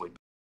possibly.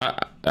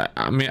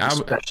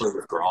 Especially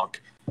with Gronk.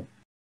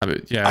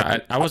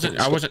 I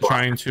wasn't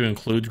trying to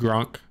include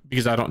Gronk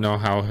because I don't know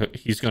how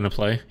he's going to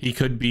play. He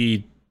could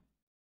be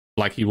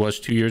like he was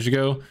 2 years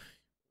ago,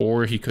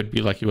 or he could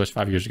be like he was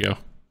 5 years ago.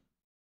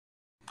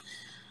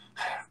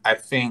 I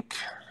think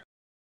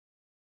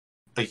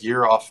a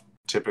year off,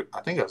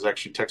 I think I was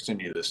actually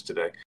texting you this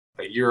today.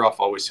 A year off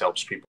always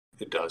helps people.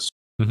 It does.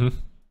 Mm-hmm.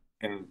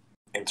 And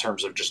in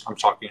terms of just, I'm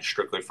talking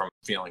strictly from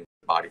a feeling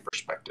body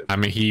perspective. I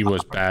mean, he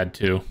was bad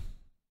too.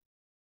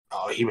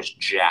 Oh, he was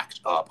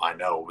jacked up, I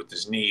know, with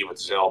his knee, with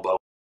his elbow.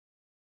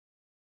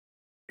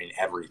 I mean,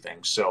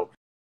 everything. So,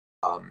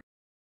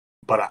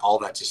 but all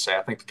that to say,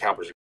 I think the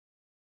Cowboys are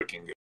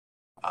freaking good.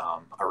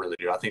 I really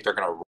do. I think they're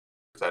going to roll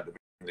with that division.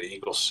 The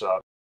Eagles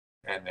suck.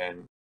 And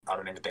then I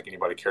don't even think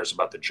anybody cares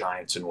about the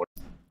Giants and what.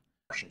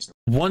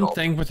 One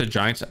thing with the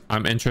Giants,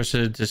 I'm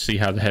interested to see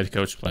how the head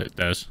coach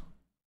does.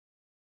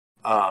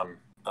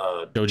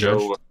 Joe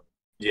Judge.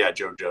 Yeah,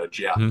 Joe Judge.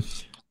 Yeah,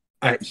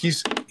 mm-hmm.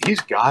 He's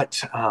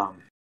got. I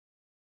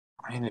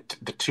mean,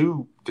 the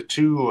two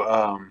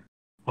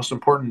most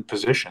important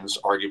positions,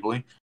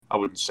 arguably. I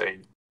wouldn't say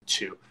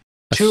two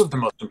of the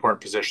most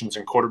important positions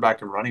in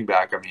quarterback and running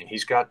back. I mean,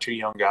 he's got 2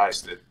 young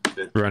guys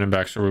that running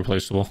backs are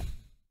replaceable.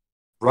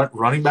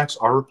 Running backs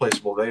are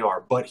replaceable. They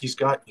are, but he's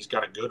got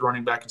a good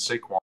running back in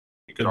Saquon.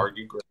 You could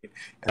argue great.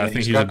 And I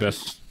think he's the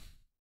best.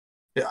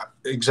 Yeah,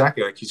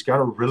 exactly. Like, he's got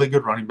a really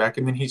good running back,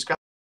 and then he's got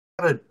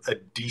a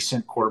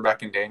decent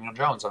quarterback in Daniel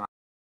Jones. And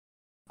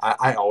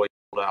I always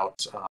hold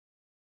out.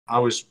 I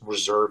always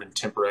reserve and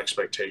temper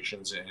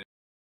expectations and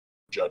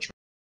judgment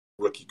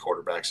rookie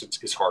quarterbacks.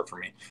 It's hard for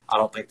me. I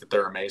don't think that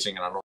they're amazing,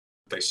 and I don't think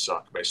they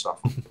suck based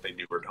off of what they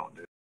do or don't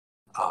do.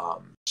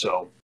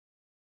 So,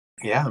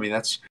 yeah, I mean,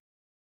 that's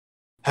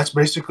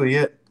basically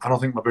it. I don't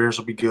think my Bears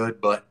will be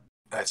good, but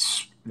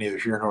that's neither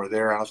here nor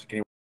there. I don't think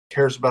anyone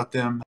cares about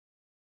them.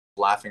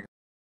 Laughing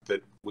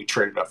that we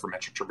traded up for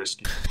Mitchell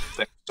Trubisky.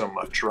 Thanks so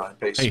much, Ryan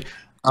Pace. Hey,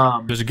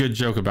 there's a good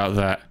joke about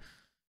that.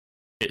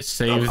 It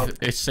saved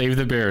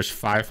the Bears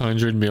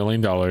 $500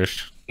 million.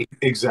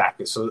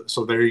 Exactly. So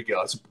there you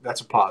go.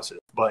 That's a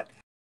positive. But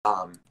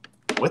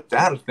with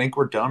that, I think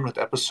we're done with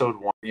episode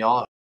 1,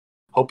 y'all.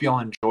 Hope y'all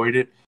enjoyed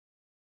it.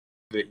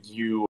 That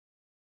you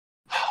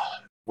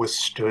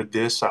withstood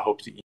this. I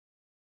hope that you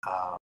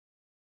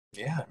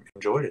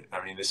enjoyed it.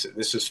 I mean, this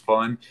is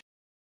fun.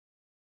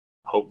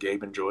 Hope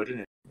Gabe enjoyed it.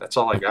 And that's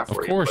all I got for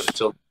you. Of course. But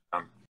until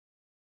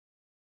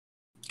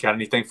got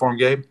anything for him,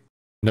 Gabe?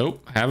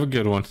 Nope. Have a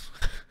good one.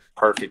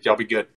 Perfect. Y'all be good.